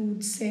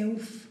 20-year-old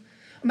self,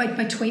 my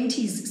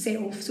 20s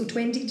self, so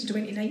 20 to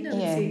 29 I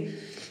would say,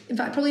 in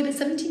fact probably about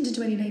 17 to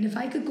 29, if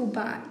I could go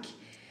back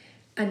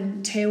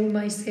and tell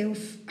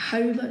myself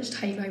how much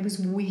time I was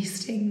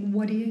wasting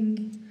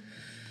worrying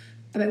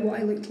about what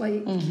I looked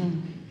like,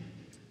 and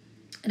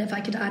if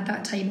I could add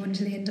that time on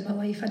to the end of my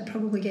life, I'd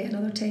probably get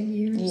another 10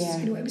 years.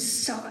 You know, it was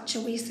such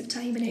a waste of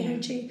time and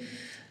energy.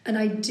 And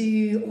I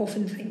do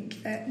often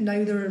think that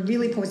now there are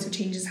really positive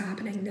changes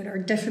happening. There are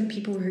different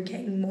people who are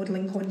getting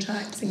modelling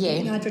contracts and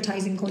getting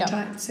advertising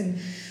contracts and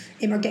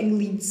are getting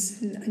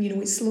leads. And, you know,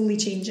 it's slowly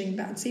changing.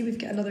 But I'd say we've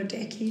got another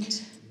decade.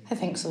 I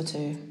think so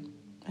too.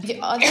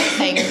 The other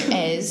thing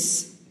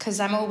is,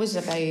 because I'm always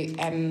about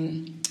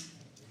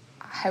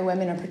how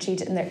women are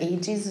portrayed in their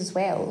ages as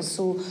well.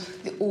 So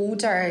the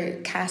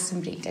older cast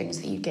and breakdowns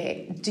that you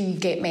get, do you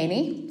get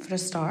many for a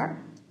start?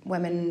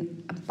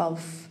 Women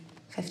above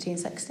 50 and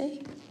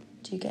 60?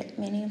 Do you get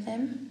many of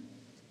them?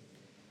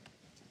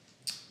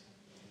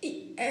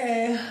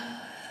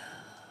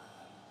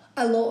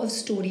 A lot of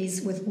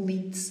stories with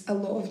leads. A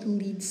lot of the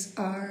leads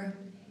are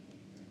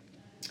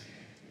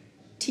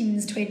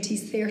teens,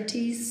 20s,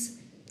 30s,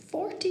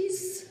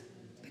 40s,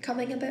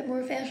 becoming a bit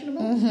more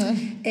fashionable.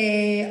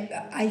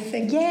 I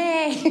think.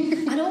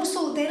 And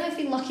also, then I've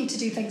been lucky to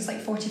do things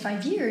like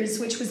 45 Years,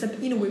 which was,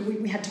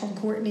 we had Tom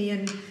Courtenay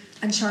and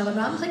Charlotte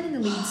Rampling in the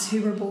leads,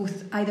 who were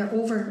both either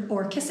over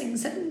or kissing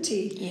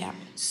 70.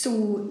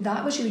 So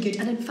that was really good.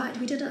 And in fact,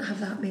 we didn't have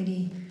that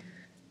many.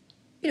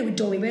 You know,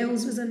 Dolly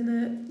Wells was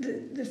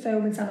in the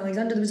film, and Sam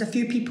Alexander. There was a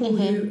few people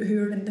who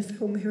were in the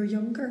film who were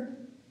younger.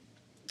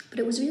 But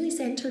it was really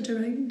centred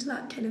around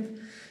that kind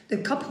of the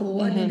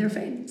couple and then their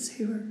friends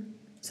who were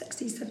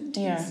 60s,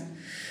 70s.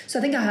 So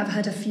I think I have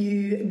had a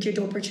few good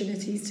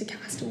opportunities to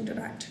cast older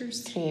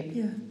actors. Great.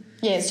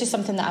 Yeah, it's just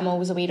something that I'm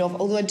always aware of.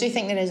 Although I do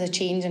think there is a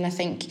change, and I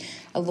think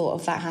a lot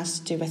of that has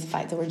to do with the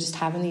fact that we're just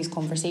having these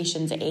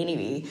conversations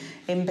anyway.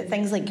 But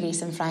things like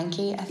Grace and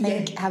Frankie, I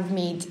think, have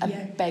made a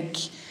big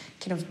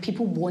kind of...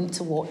 People want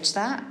to watch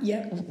that.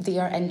 They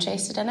are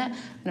interested in it.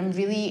 And I'm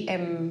really...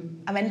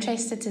 I'm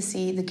interested to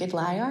see The Good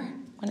Liar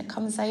when it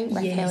comes out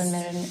with Helen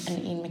Mirren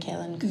and Ian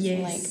McKellen. Because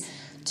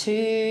like,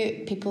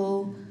 two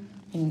people...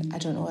 I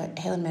don't know,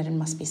 Helen Mirren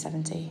must be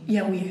 70.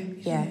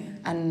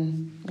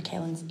 And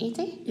McKellen's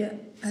 80.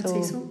 I'd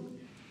say so.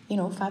 You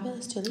know,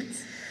 fabulous, two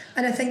leads.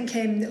 And I think,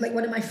 like,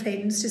 one of my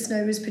friends just now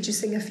is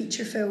producing a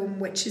feature film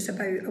which is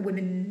about a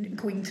woman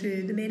going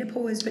through the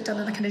menopause, but done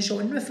in a kind of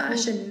genre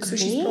fashion. So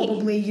she's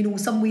probably, you know,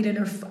 somewhere in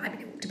her... I mean,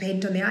 it will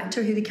depend on the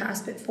actor who they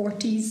cast, but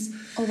 40s.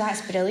 Oh,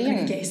 that's brilliant.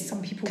 And I guess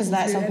some people go through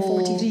it at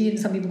 43 and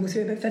some people go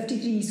through it about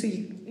 53. So,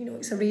 you know,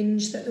 it's a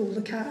range that they'll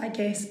look at, I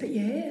guess. But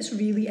yeah, it's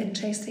really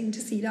interesting to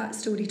see that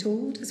story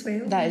told as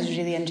well. That is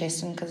really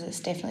interesting, because it's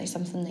definitely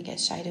something that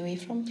gets shied away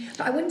from.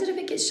 But I wonder if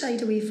it gets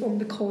shied away from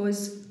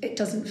because it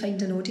doesn't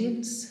find an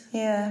audience.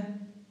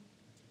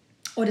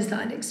 Or is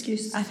that an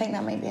excuse? I think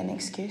that might be an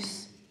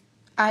excuse.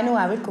 I know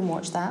I would go and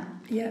watch that.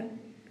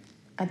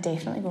 I'd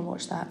definitely go and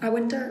watch that. I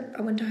wonder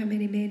how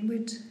many men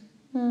would.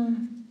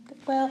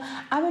 Well,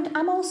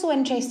 I'm also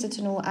interested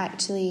to know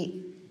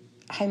actually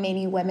how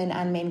many women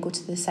and men go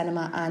to the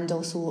cinema and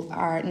also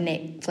are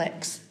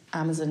Netflix,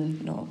 Amazon,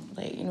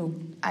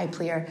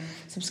 iPlayer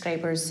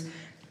subscribers.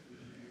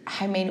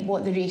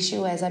 What the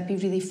ratio is. I'd be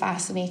really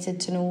fascinated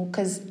to know,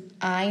 because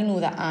I know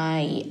that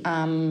I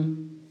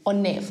am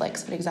on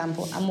Netflix, for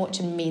example, I'm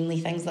watching mainly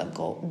things that have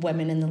got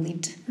women in the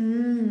lead.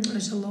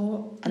 There's a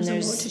lot. There's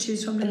a lot to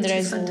choose from, and there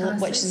is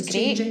fantastic. which is It's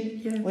great. changing,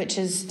 yeah. Which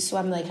is, so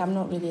I'm like, I'm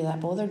not really that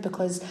bothered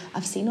because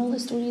I've seen all the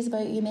stories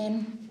about you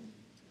men,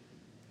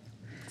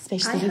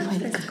 especially you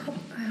women.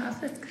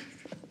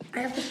 I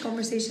have this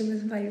conversation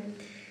with my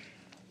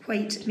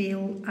white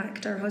male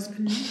actor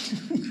husband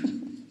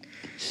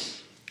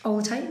all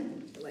the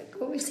time. Like,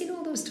 well, we've seen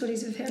all those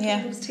stories, we've heard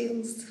all those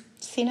tales.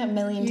 Seen it a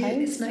million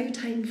times. It's now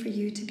time for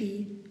you to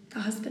be the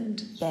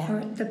husband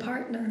or the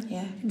partner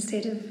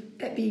instead of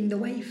it being the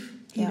wife,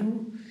 you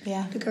know,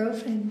 the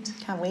girlfriend.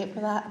 Can't wait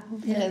for that.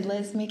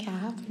 Let's make it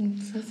happen.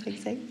 So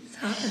exciting. It's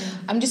happening.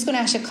 I'm just going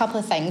to ask you a couple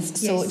of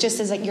things. So just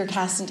as like your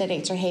casting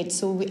director head,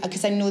 so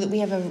because I know that we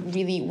have a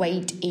really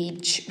wide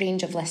age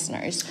range of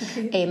listeners.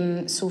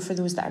 Okay. So for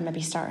those that are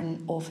maybe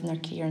starting off in their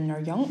career and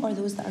are young, or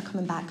those that are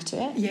coming back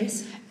to it.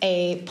 Yes.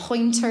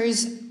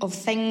 Pointers of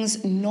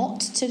things not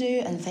to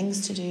do and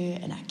things to do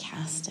in a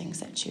casting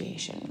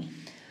situation.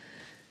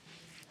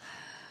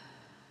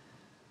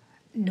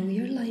 Know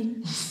your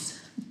lines.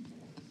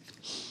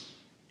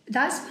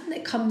 That's one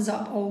that comes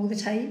up all the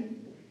time.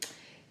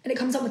 And it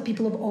comes up with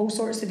people of all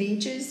sorts of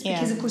ages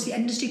because, of course, the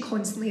industry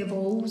constantly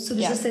evolves. So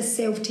there's just this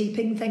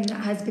self-taping thing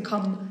that has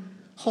become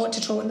hot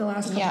to trot in the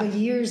last couple of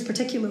years,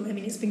 particularly. I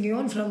mean, it's been going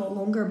on for a lot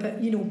longer,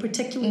 but, you know,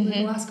 particularly in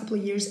the last couple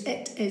of years,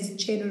 it is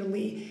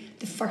generally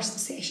the first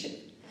session.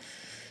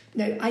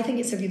 Now, I think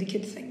it's a really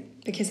good thing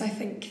because I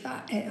think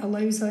that it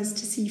allows us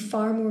to see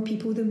far more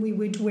people than we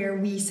would were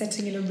we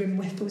sitting in a room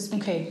with those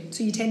people. Okay.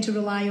 So you tend to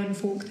rely on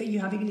folk that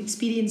you're having an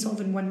experience of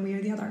in one way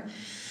or the other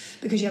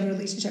because you have a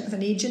relationship with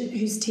an agent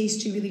whose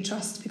taste you really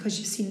trust because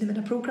you've seen them in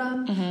a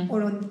programme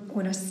or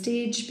on a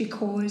stage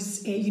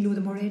because you know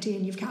them already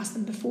and you've cast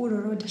them before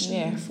or auditioned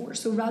them before.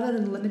 So rather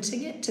than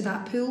limiting it to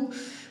that pool,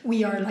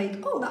 we are like,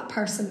 oh, that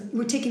person,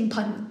 we're taking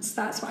punts,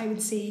 that's what I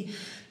would say.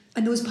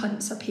 And those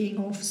punts are paying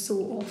off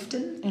so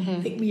often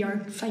that we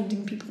are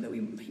finding people that we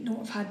might not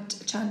have had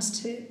a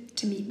chance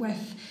to meet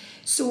with.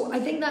 So I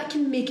think that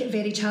can make it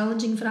very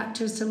challenging for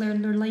actors to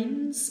learn their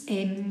lines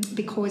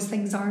because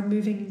things are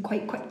moving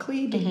quite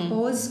quickly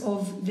because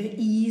of the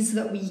ease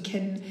that we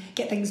can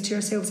get things to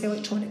ourselves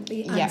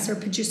electronically, answer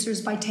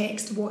producers by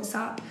text,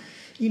 WhatsApp,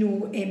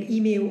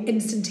 email,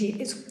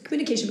 instantaneous.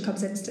 Communication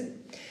becomes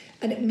instant.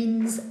 And it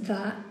means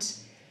that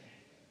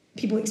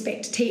people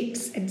expect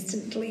tapes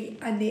instantly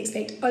and they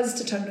expect us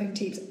to turn around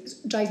tapes.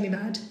 It drives me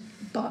mad.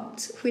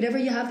 But whenever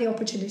you have the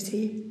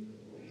opportunity,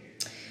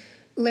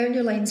 learn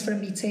your lines for a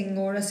meeting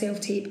or a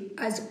self-tape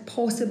as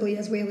possibly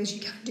as well as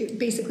you can do.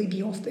 Basically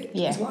be off-book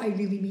is what I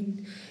really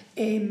mean.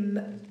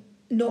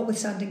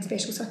 Notwithstanding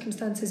special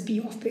circumstances, be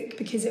off-book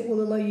because it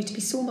will allow you to be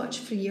so much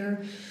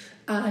freer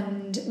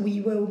and we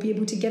will be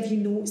able to give you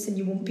notes and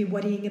you won't be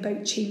worrying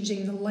about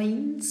changing the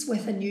lines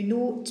with a new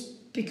note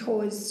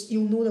because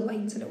you'll know the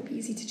lines and it'll be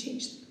easy to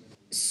change them.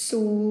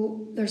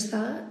 So there's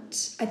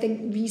that. I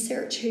think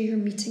research who you're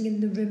meeting in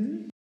the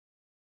room.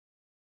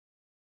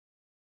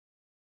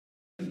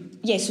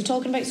 Yeah, so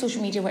talking about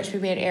social media, which we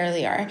were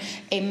earlier,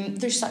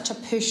 there's such a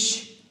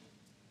push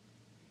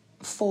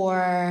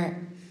for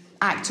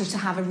actors to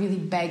have a really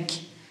big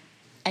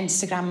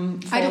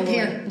Instagram following. I don't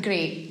care.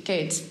 Great,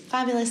 good.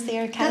 Fabulous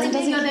there. Doesn't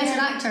mean I'm an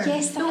actor.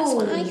 Yes, that's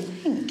what I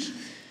think.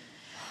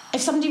 If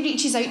somebody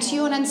reaches out to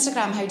you on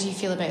Instagram, how do you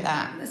feel about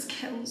that? This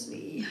kills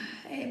me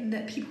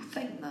that people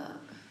think that.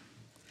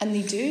 And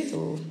they do,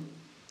 though.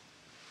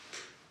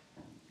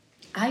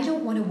 I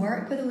don't want to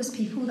work with those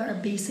people that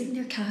are basing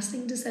their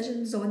casting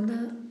decisions on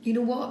that. You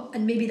know what?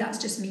 And maybe that's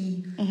just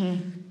me.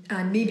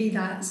 And maybe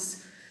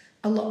that's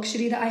a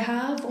luxury that I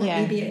have, or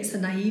maybe it's a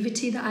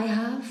naivety that I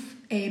have.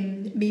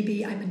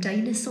 Maybe I'm a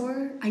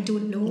dinosaur. I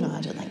don't know. No, I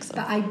don't think so.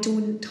 But I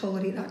don't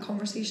tolerate that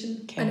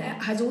conversation. Okay. And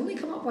it has only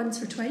come up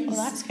once or twice. Well,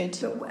 that's good.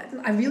 But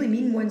I really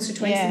mean once or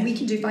twice. And we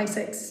can do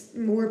 5-6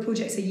 more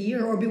projects a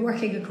year or be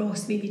working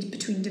across maybe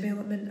between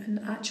development and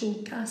actual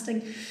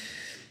casting.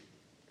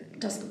 It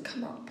doesn't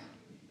come up.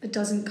 It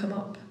doesn't come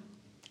up.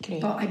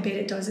 Great. But I bet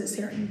it does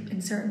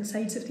in certain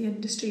sides of the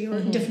industry or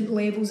different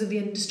levels of the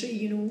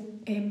industry,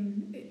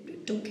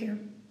 don't care.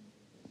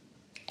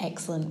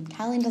 Excellent.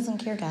 Callie doesn't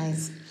care,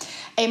 guys.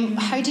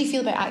 How do you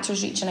feel about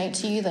actors reaching out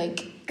to you?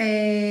 Like,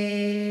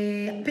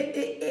 I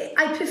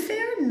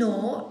prefer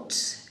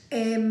not.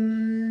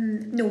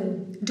 No,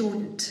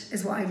 don't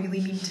is what I really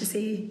mean to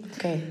say.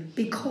 Okay.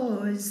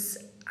 Because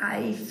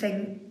I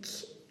think.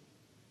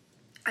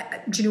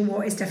 Do you know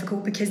what? It's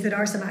difficult because there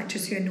are some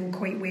actors who I know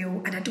quite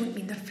well, and I don't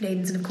mean they're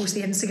friends, and of course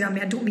they Instagram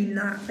me. I don't mean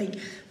that. Like,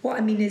 what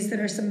I mean is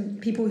there are some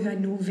people who I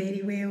know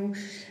very well,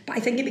 but I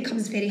think it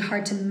becomes very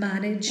hard to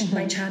manage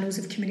my channels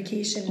of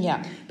communication.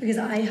 Yeah. Because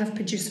I have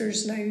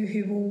producers now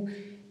who will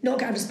not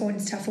get a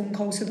response to a phone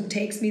call, so they'll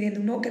text me, then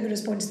they'll not get the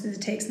response to the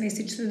text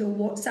message, so they'll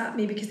WhatsApp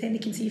me because then they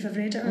can see if I've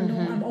read it or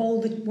not. And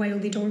all the while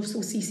they'd also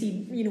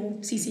CC'd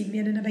me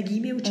in a big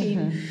email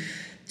chain.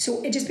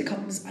 So it just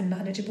becomes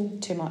unmanageable.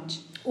 Too much.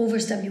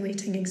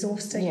 Overstimulating,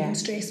 exhausting and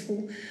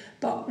stressful.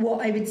 But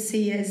what I would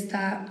say is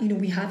that, you know,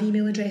 we have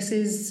email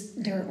addresses,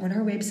 they're on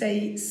our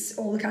websites,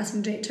 all the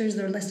casting directors,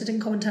 they're listed in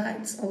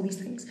contacts, all these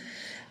things.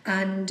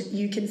 And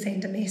you can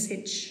send a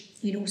message,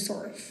 you know,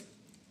 sort of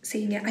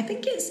saying it. I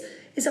think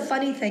it's a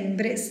funny thing,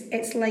 but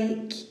it's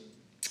like,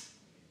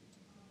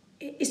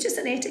 it's just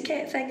an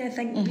etiquette thing, I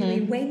think,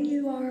 really. When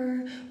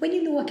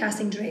you know a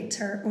casting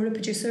director or a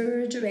producer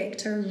or a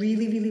director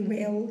really, really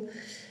well,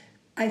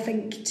 I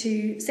think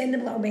to send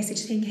them a little message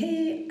saying,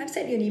 hey, I've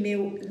sent you an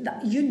email,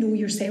 that you know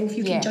yourself,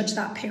 you can judge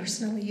that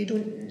personally, you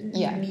don't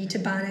need me to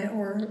ban it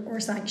or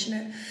sanction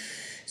it.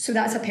 So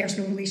that's a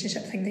personal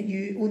relationship thing that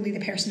only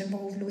the person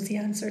involved knows the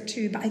answer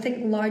to. But I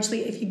think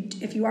largely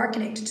if you are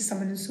connected to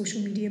someone on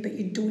social media but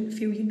you don't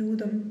feel you know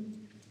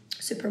them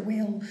super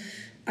well,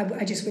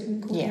 I just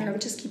wouldn't go there. I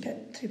would just keep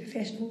it through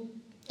professional.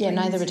 Yeah,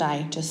 neither would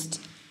I.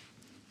 Just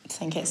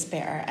think it's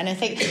better. And I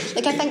think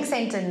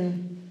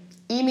sending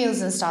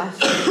emails and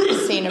stuff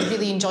saying I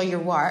really enjoy your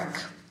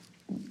work,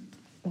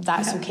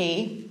 that's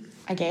okay,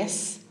 I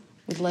guess.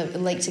 Would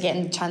like to get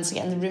a chance to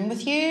get in the room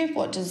with you.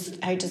 How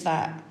does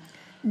that?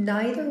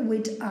 Neither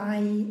would I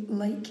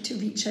like to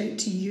reach out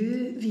to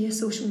you via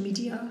social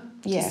media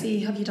to say,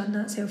 have you done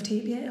that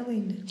self-tape yet,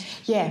 Elaine?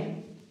 Yeah.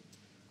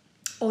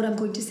 Or I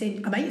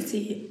might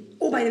say,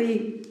 oh, by the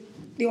way,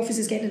 the office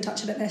is getting in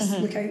touch about this,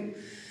 look out.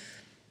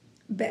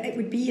 But it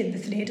would be in the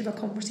thread of a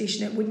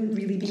conversation, it wouldn't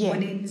really be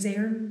one end's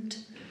errand.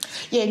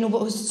 Yeah, no,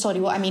 but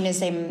what I mean is,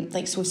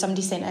 so if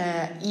somebody sent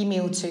an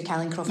email to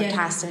Callan Crawford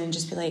Casting and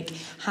just be like,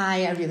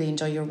 hi, I really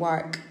enjoy your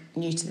work,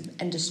 new to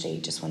the industry,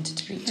 just wanted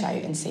to reach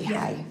out and say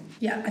hi.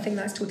 Yeah, I think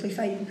that's totally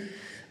fine.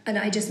 And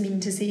I just mean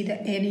to say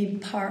that any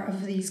part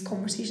of these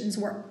conversations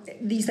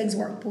these things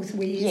work both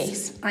ways.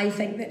 Yes. I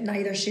think that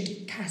neither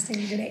should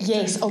casting directors.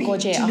 Yes, oh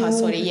God,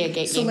 yeah,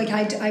 get so, you. like,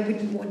 I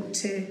wouldn't want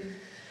to,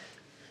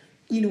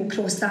 you know,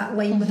 cross that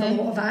line with a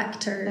lot of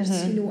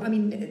actors. You know, I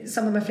mean,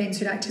 some of my friends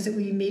who are actors that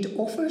we made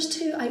offers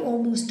to, I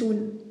almost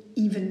don't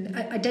even...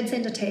 I did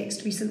send a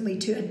text recently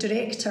to a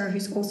director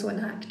who's also an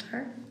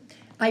actor.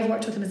 I've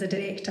worked with him as a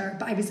director,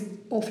 but I was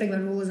offering my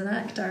role as an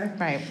actor.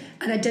 Right.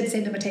 And I did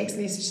send him a text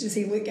message to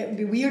say, look, it would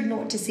be weird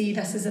not to say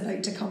this is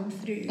about to come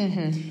through.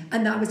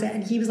 And that was it.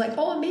 And he was like,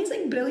 oh,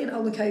 amazing, brilliant,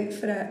 I'll look out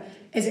for it.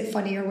 Is it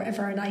funny or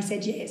whatever? And I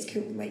said, yeah, it's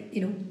cool. Like,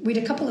 you know, we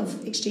had a couple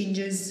of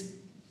exchanges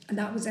and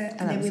that was it.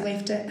 And then we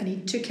left it and he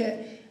took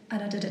it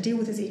and I did a deal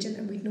with his agent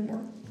and we'd no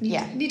more.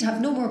 Need to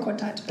have no more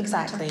contact.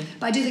 Exactly.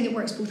 But I do think it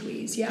works both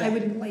ways. Yeah, I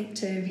wouldn't like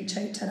to reach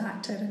out to an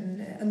actor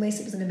unless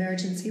it was an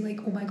emergency, like,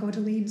 oh my God,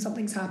 Elaine,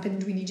 something's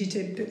happened, we need you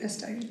to put this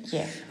down.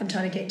 Yeah. I'm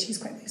trying to get to you as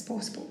quickly as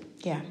possible.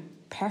 Yeah,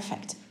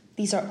 perfect.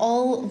 These are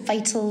all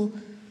vital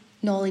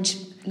knowledge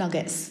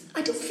nuggets.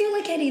 I don't feel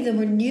like any of them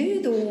are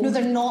new though. No,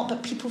 they're not,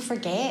 but people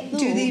forget though.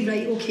 Do they?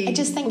 Right, okay. I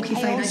just think okay,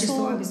 fine. I just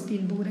thought I was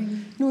being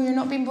boring. No, you're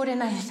not being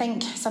boring. I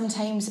think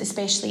sometimes,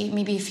 especially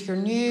maybe if you're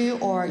new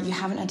or you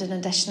haven't had an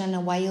audition in a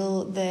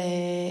while,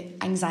 the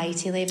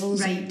anxiety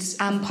levels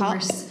amp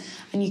up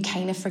and you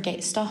kind of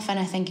forget stuff. And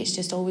I think it's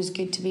just always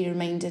good to be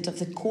reminded of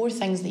the core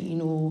things that you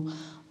know.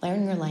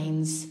 Learn your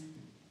lines.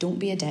 Don't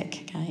be a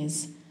dick,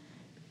 guys.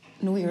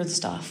 Know your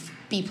stuff.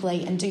 Be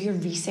polite and do your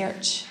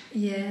research.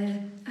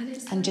 Yeah.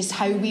 And just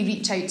how we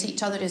reach out to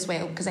each other as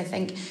well, because I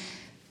think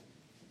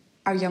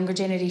our younger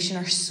generation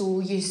are so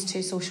used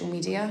to social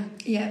media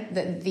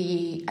that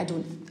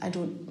I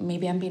don't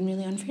maybe I'm being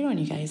really unfair on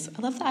you guys.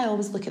 I love that I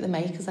always look at the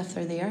mic as if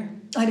they're there.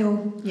 I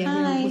know.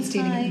 Yeah, we're both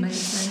staring at the mic.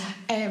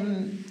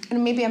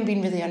 And maybe I'm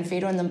being really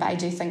unfair on them, but I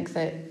do think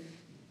that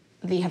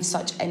they have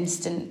such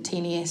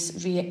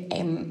instantaneous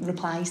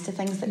replies to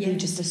things that they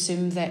just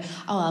assume that,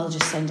 oh, I'll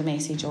just send a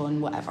message on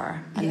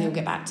whatever and they'll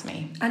get back to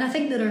me. And I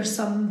think there are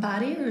some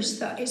barriers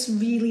that it's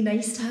really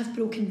nice to have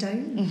broken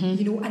down,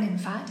 you know, and in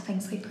fact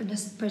things like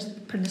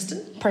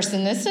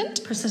persistent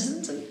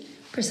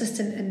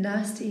and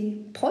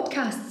nasty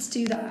podcasts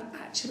do that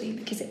actually,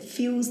 because it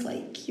feels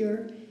like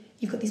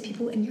you've got these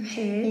people in your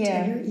head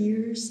and your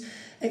ears.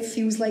 It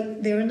feels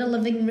like they're in a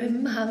living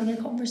room having a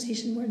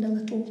conversation. We're in a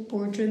little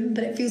boardroom,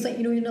 but it feels like,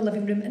 you know, you're in a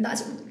living room, and that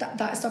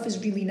stuff is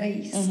really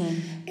nice.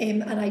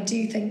 And I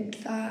do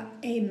think that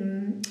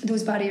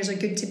those barriers are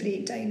good to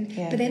break down.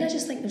 But then I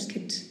just think there's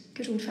good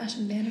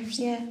old-fashioned manners.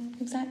 Yeah,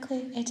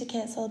 exactly.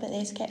 Etiquette, it's all about the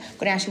etiquette. I'm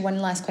going to ask you one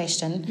last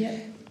question. Yeah.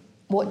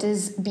 What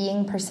does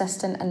being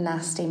persistent and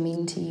nasty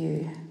mean to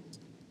you?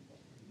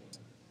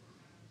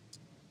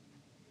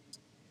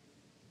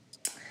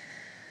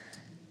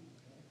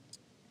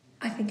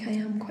 I think I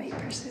am quite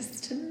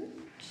persistent.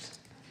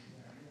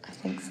 I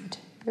think so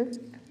too.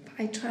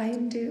 I try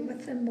and do it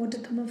with a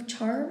modicum of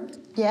charm.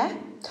 Yeah?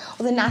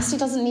 Well, the nasty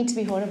doesn't need to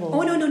be horrible.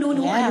 Oh, no.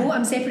 Yeah. I know,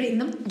 I'm separating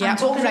them. Yeah,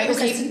 right,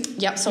 okay.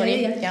 Yep,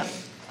 sorry. Yeah.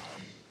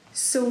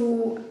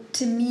 So,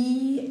 to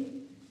me,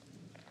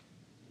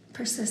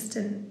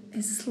 persistent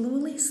is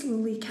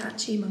slowly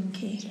catchy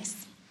monkey.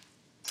 Yes.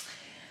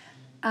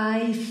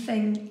 I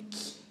think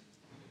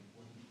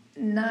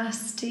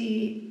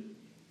nasty...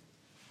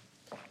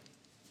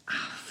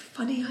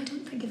 Funny, I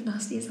don't think of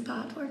nasty as a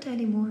bad word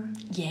anymore.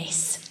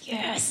 Yes.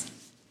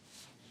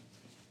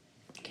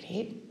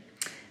 Great.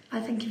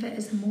 I think of it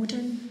as a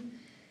modern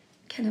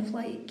kind of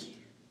like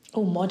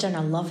Oh, modern,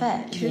 I love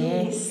it. cool,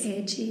 Yes.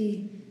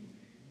 edgy,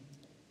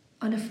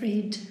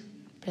 unafraid.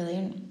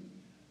 Brilliant.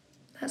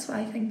 That's what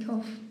I think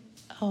of.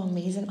 Oh,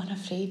 amazing.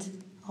 Unafraid.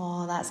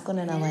 Oh, that's going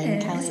in a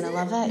line, Callie, and I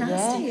love it.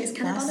 Nasty, yeah. it's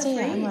kind of Nasty,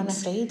 I'm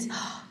unafraid. unafraid.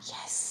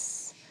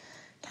 Yes.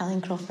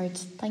 Callie Crawford,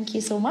 thank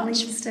you so I much.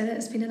 just did it.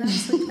 It's been an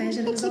absolute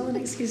pleasure. It was all an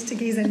excuse to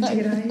gaze into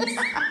your eyes.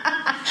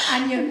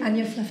 And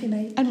your fluffy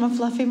mic. And my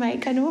fluffy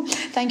mic, I know.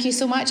 Thank you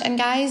so much. And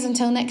guys,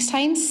 until next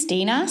time,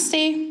 stay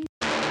nasty.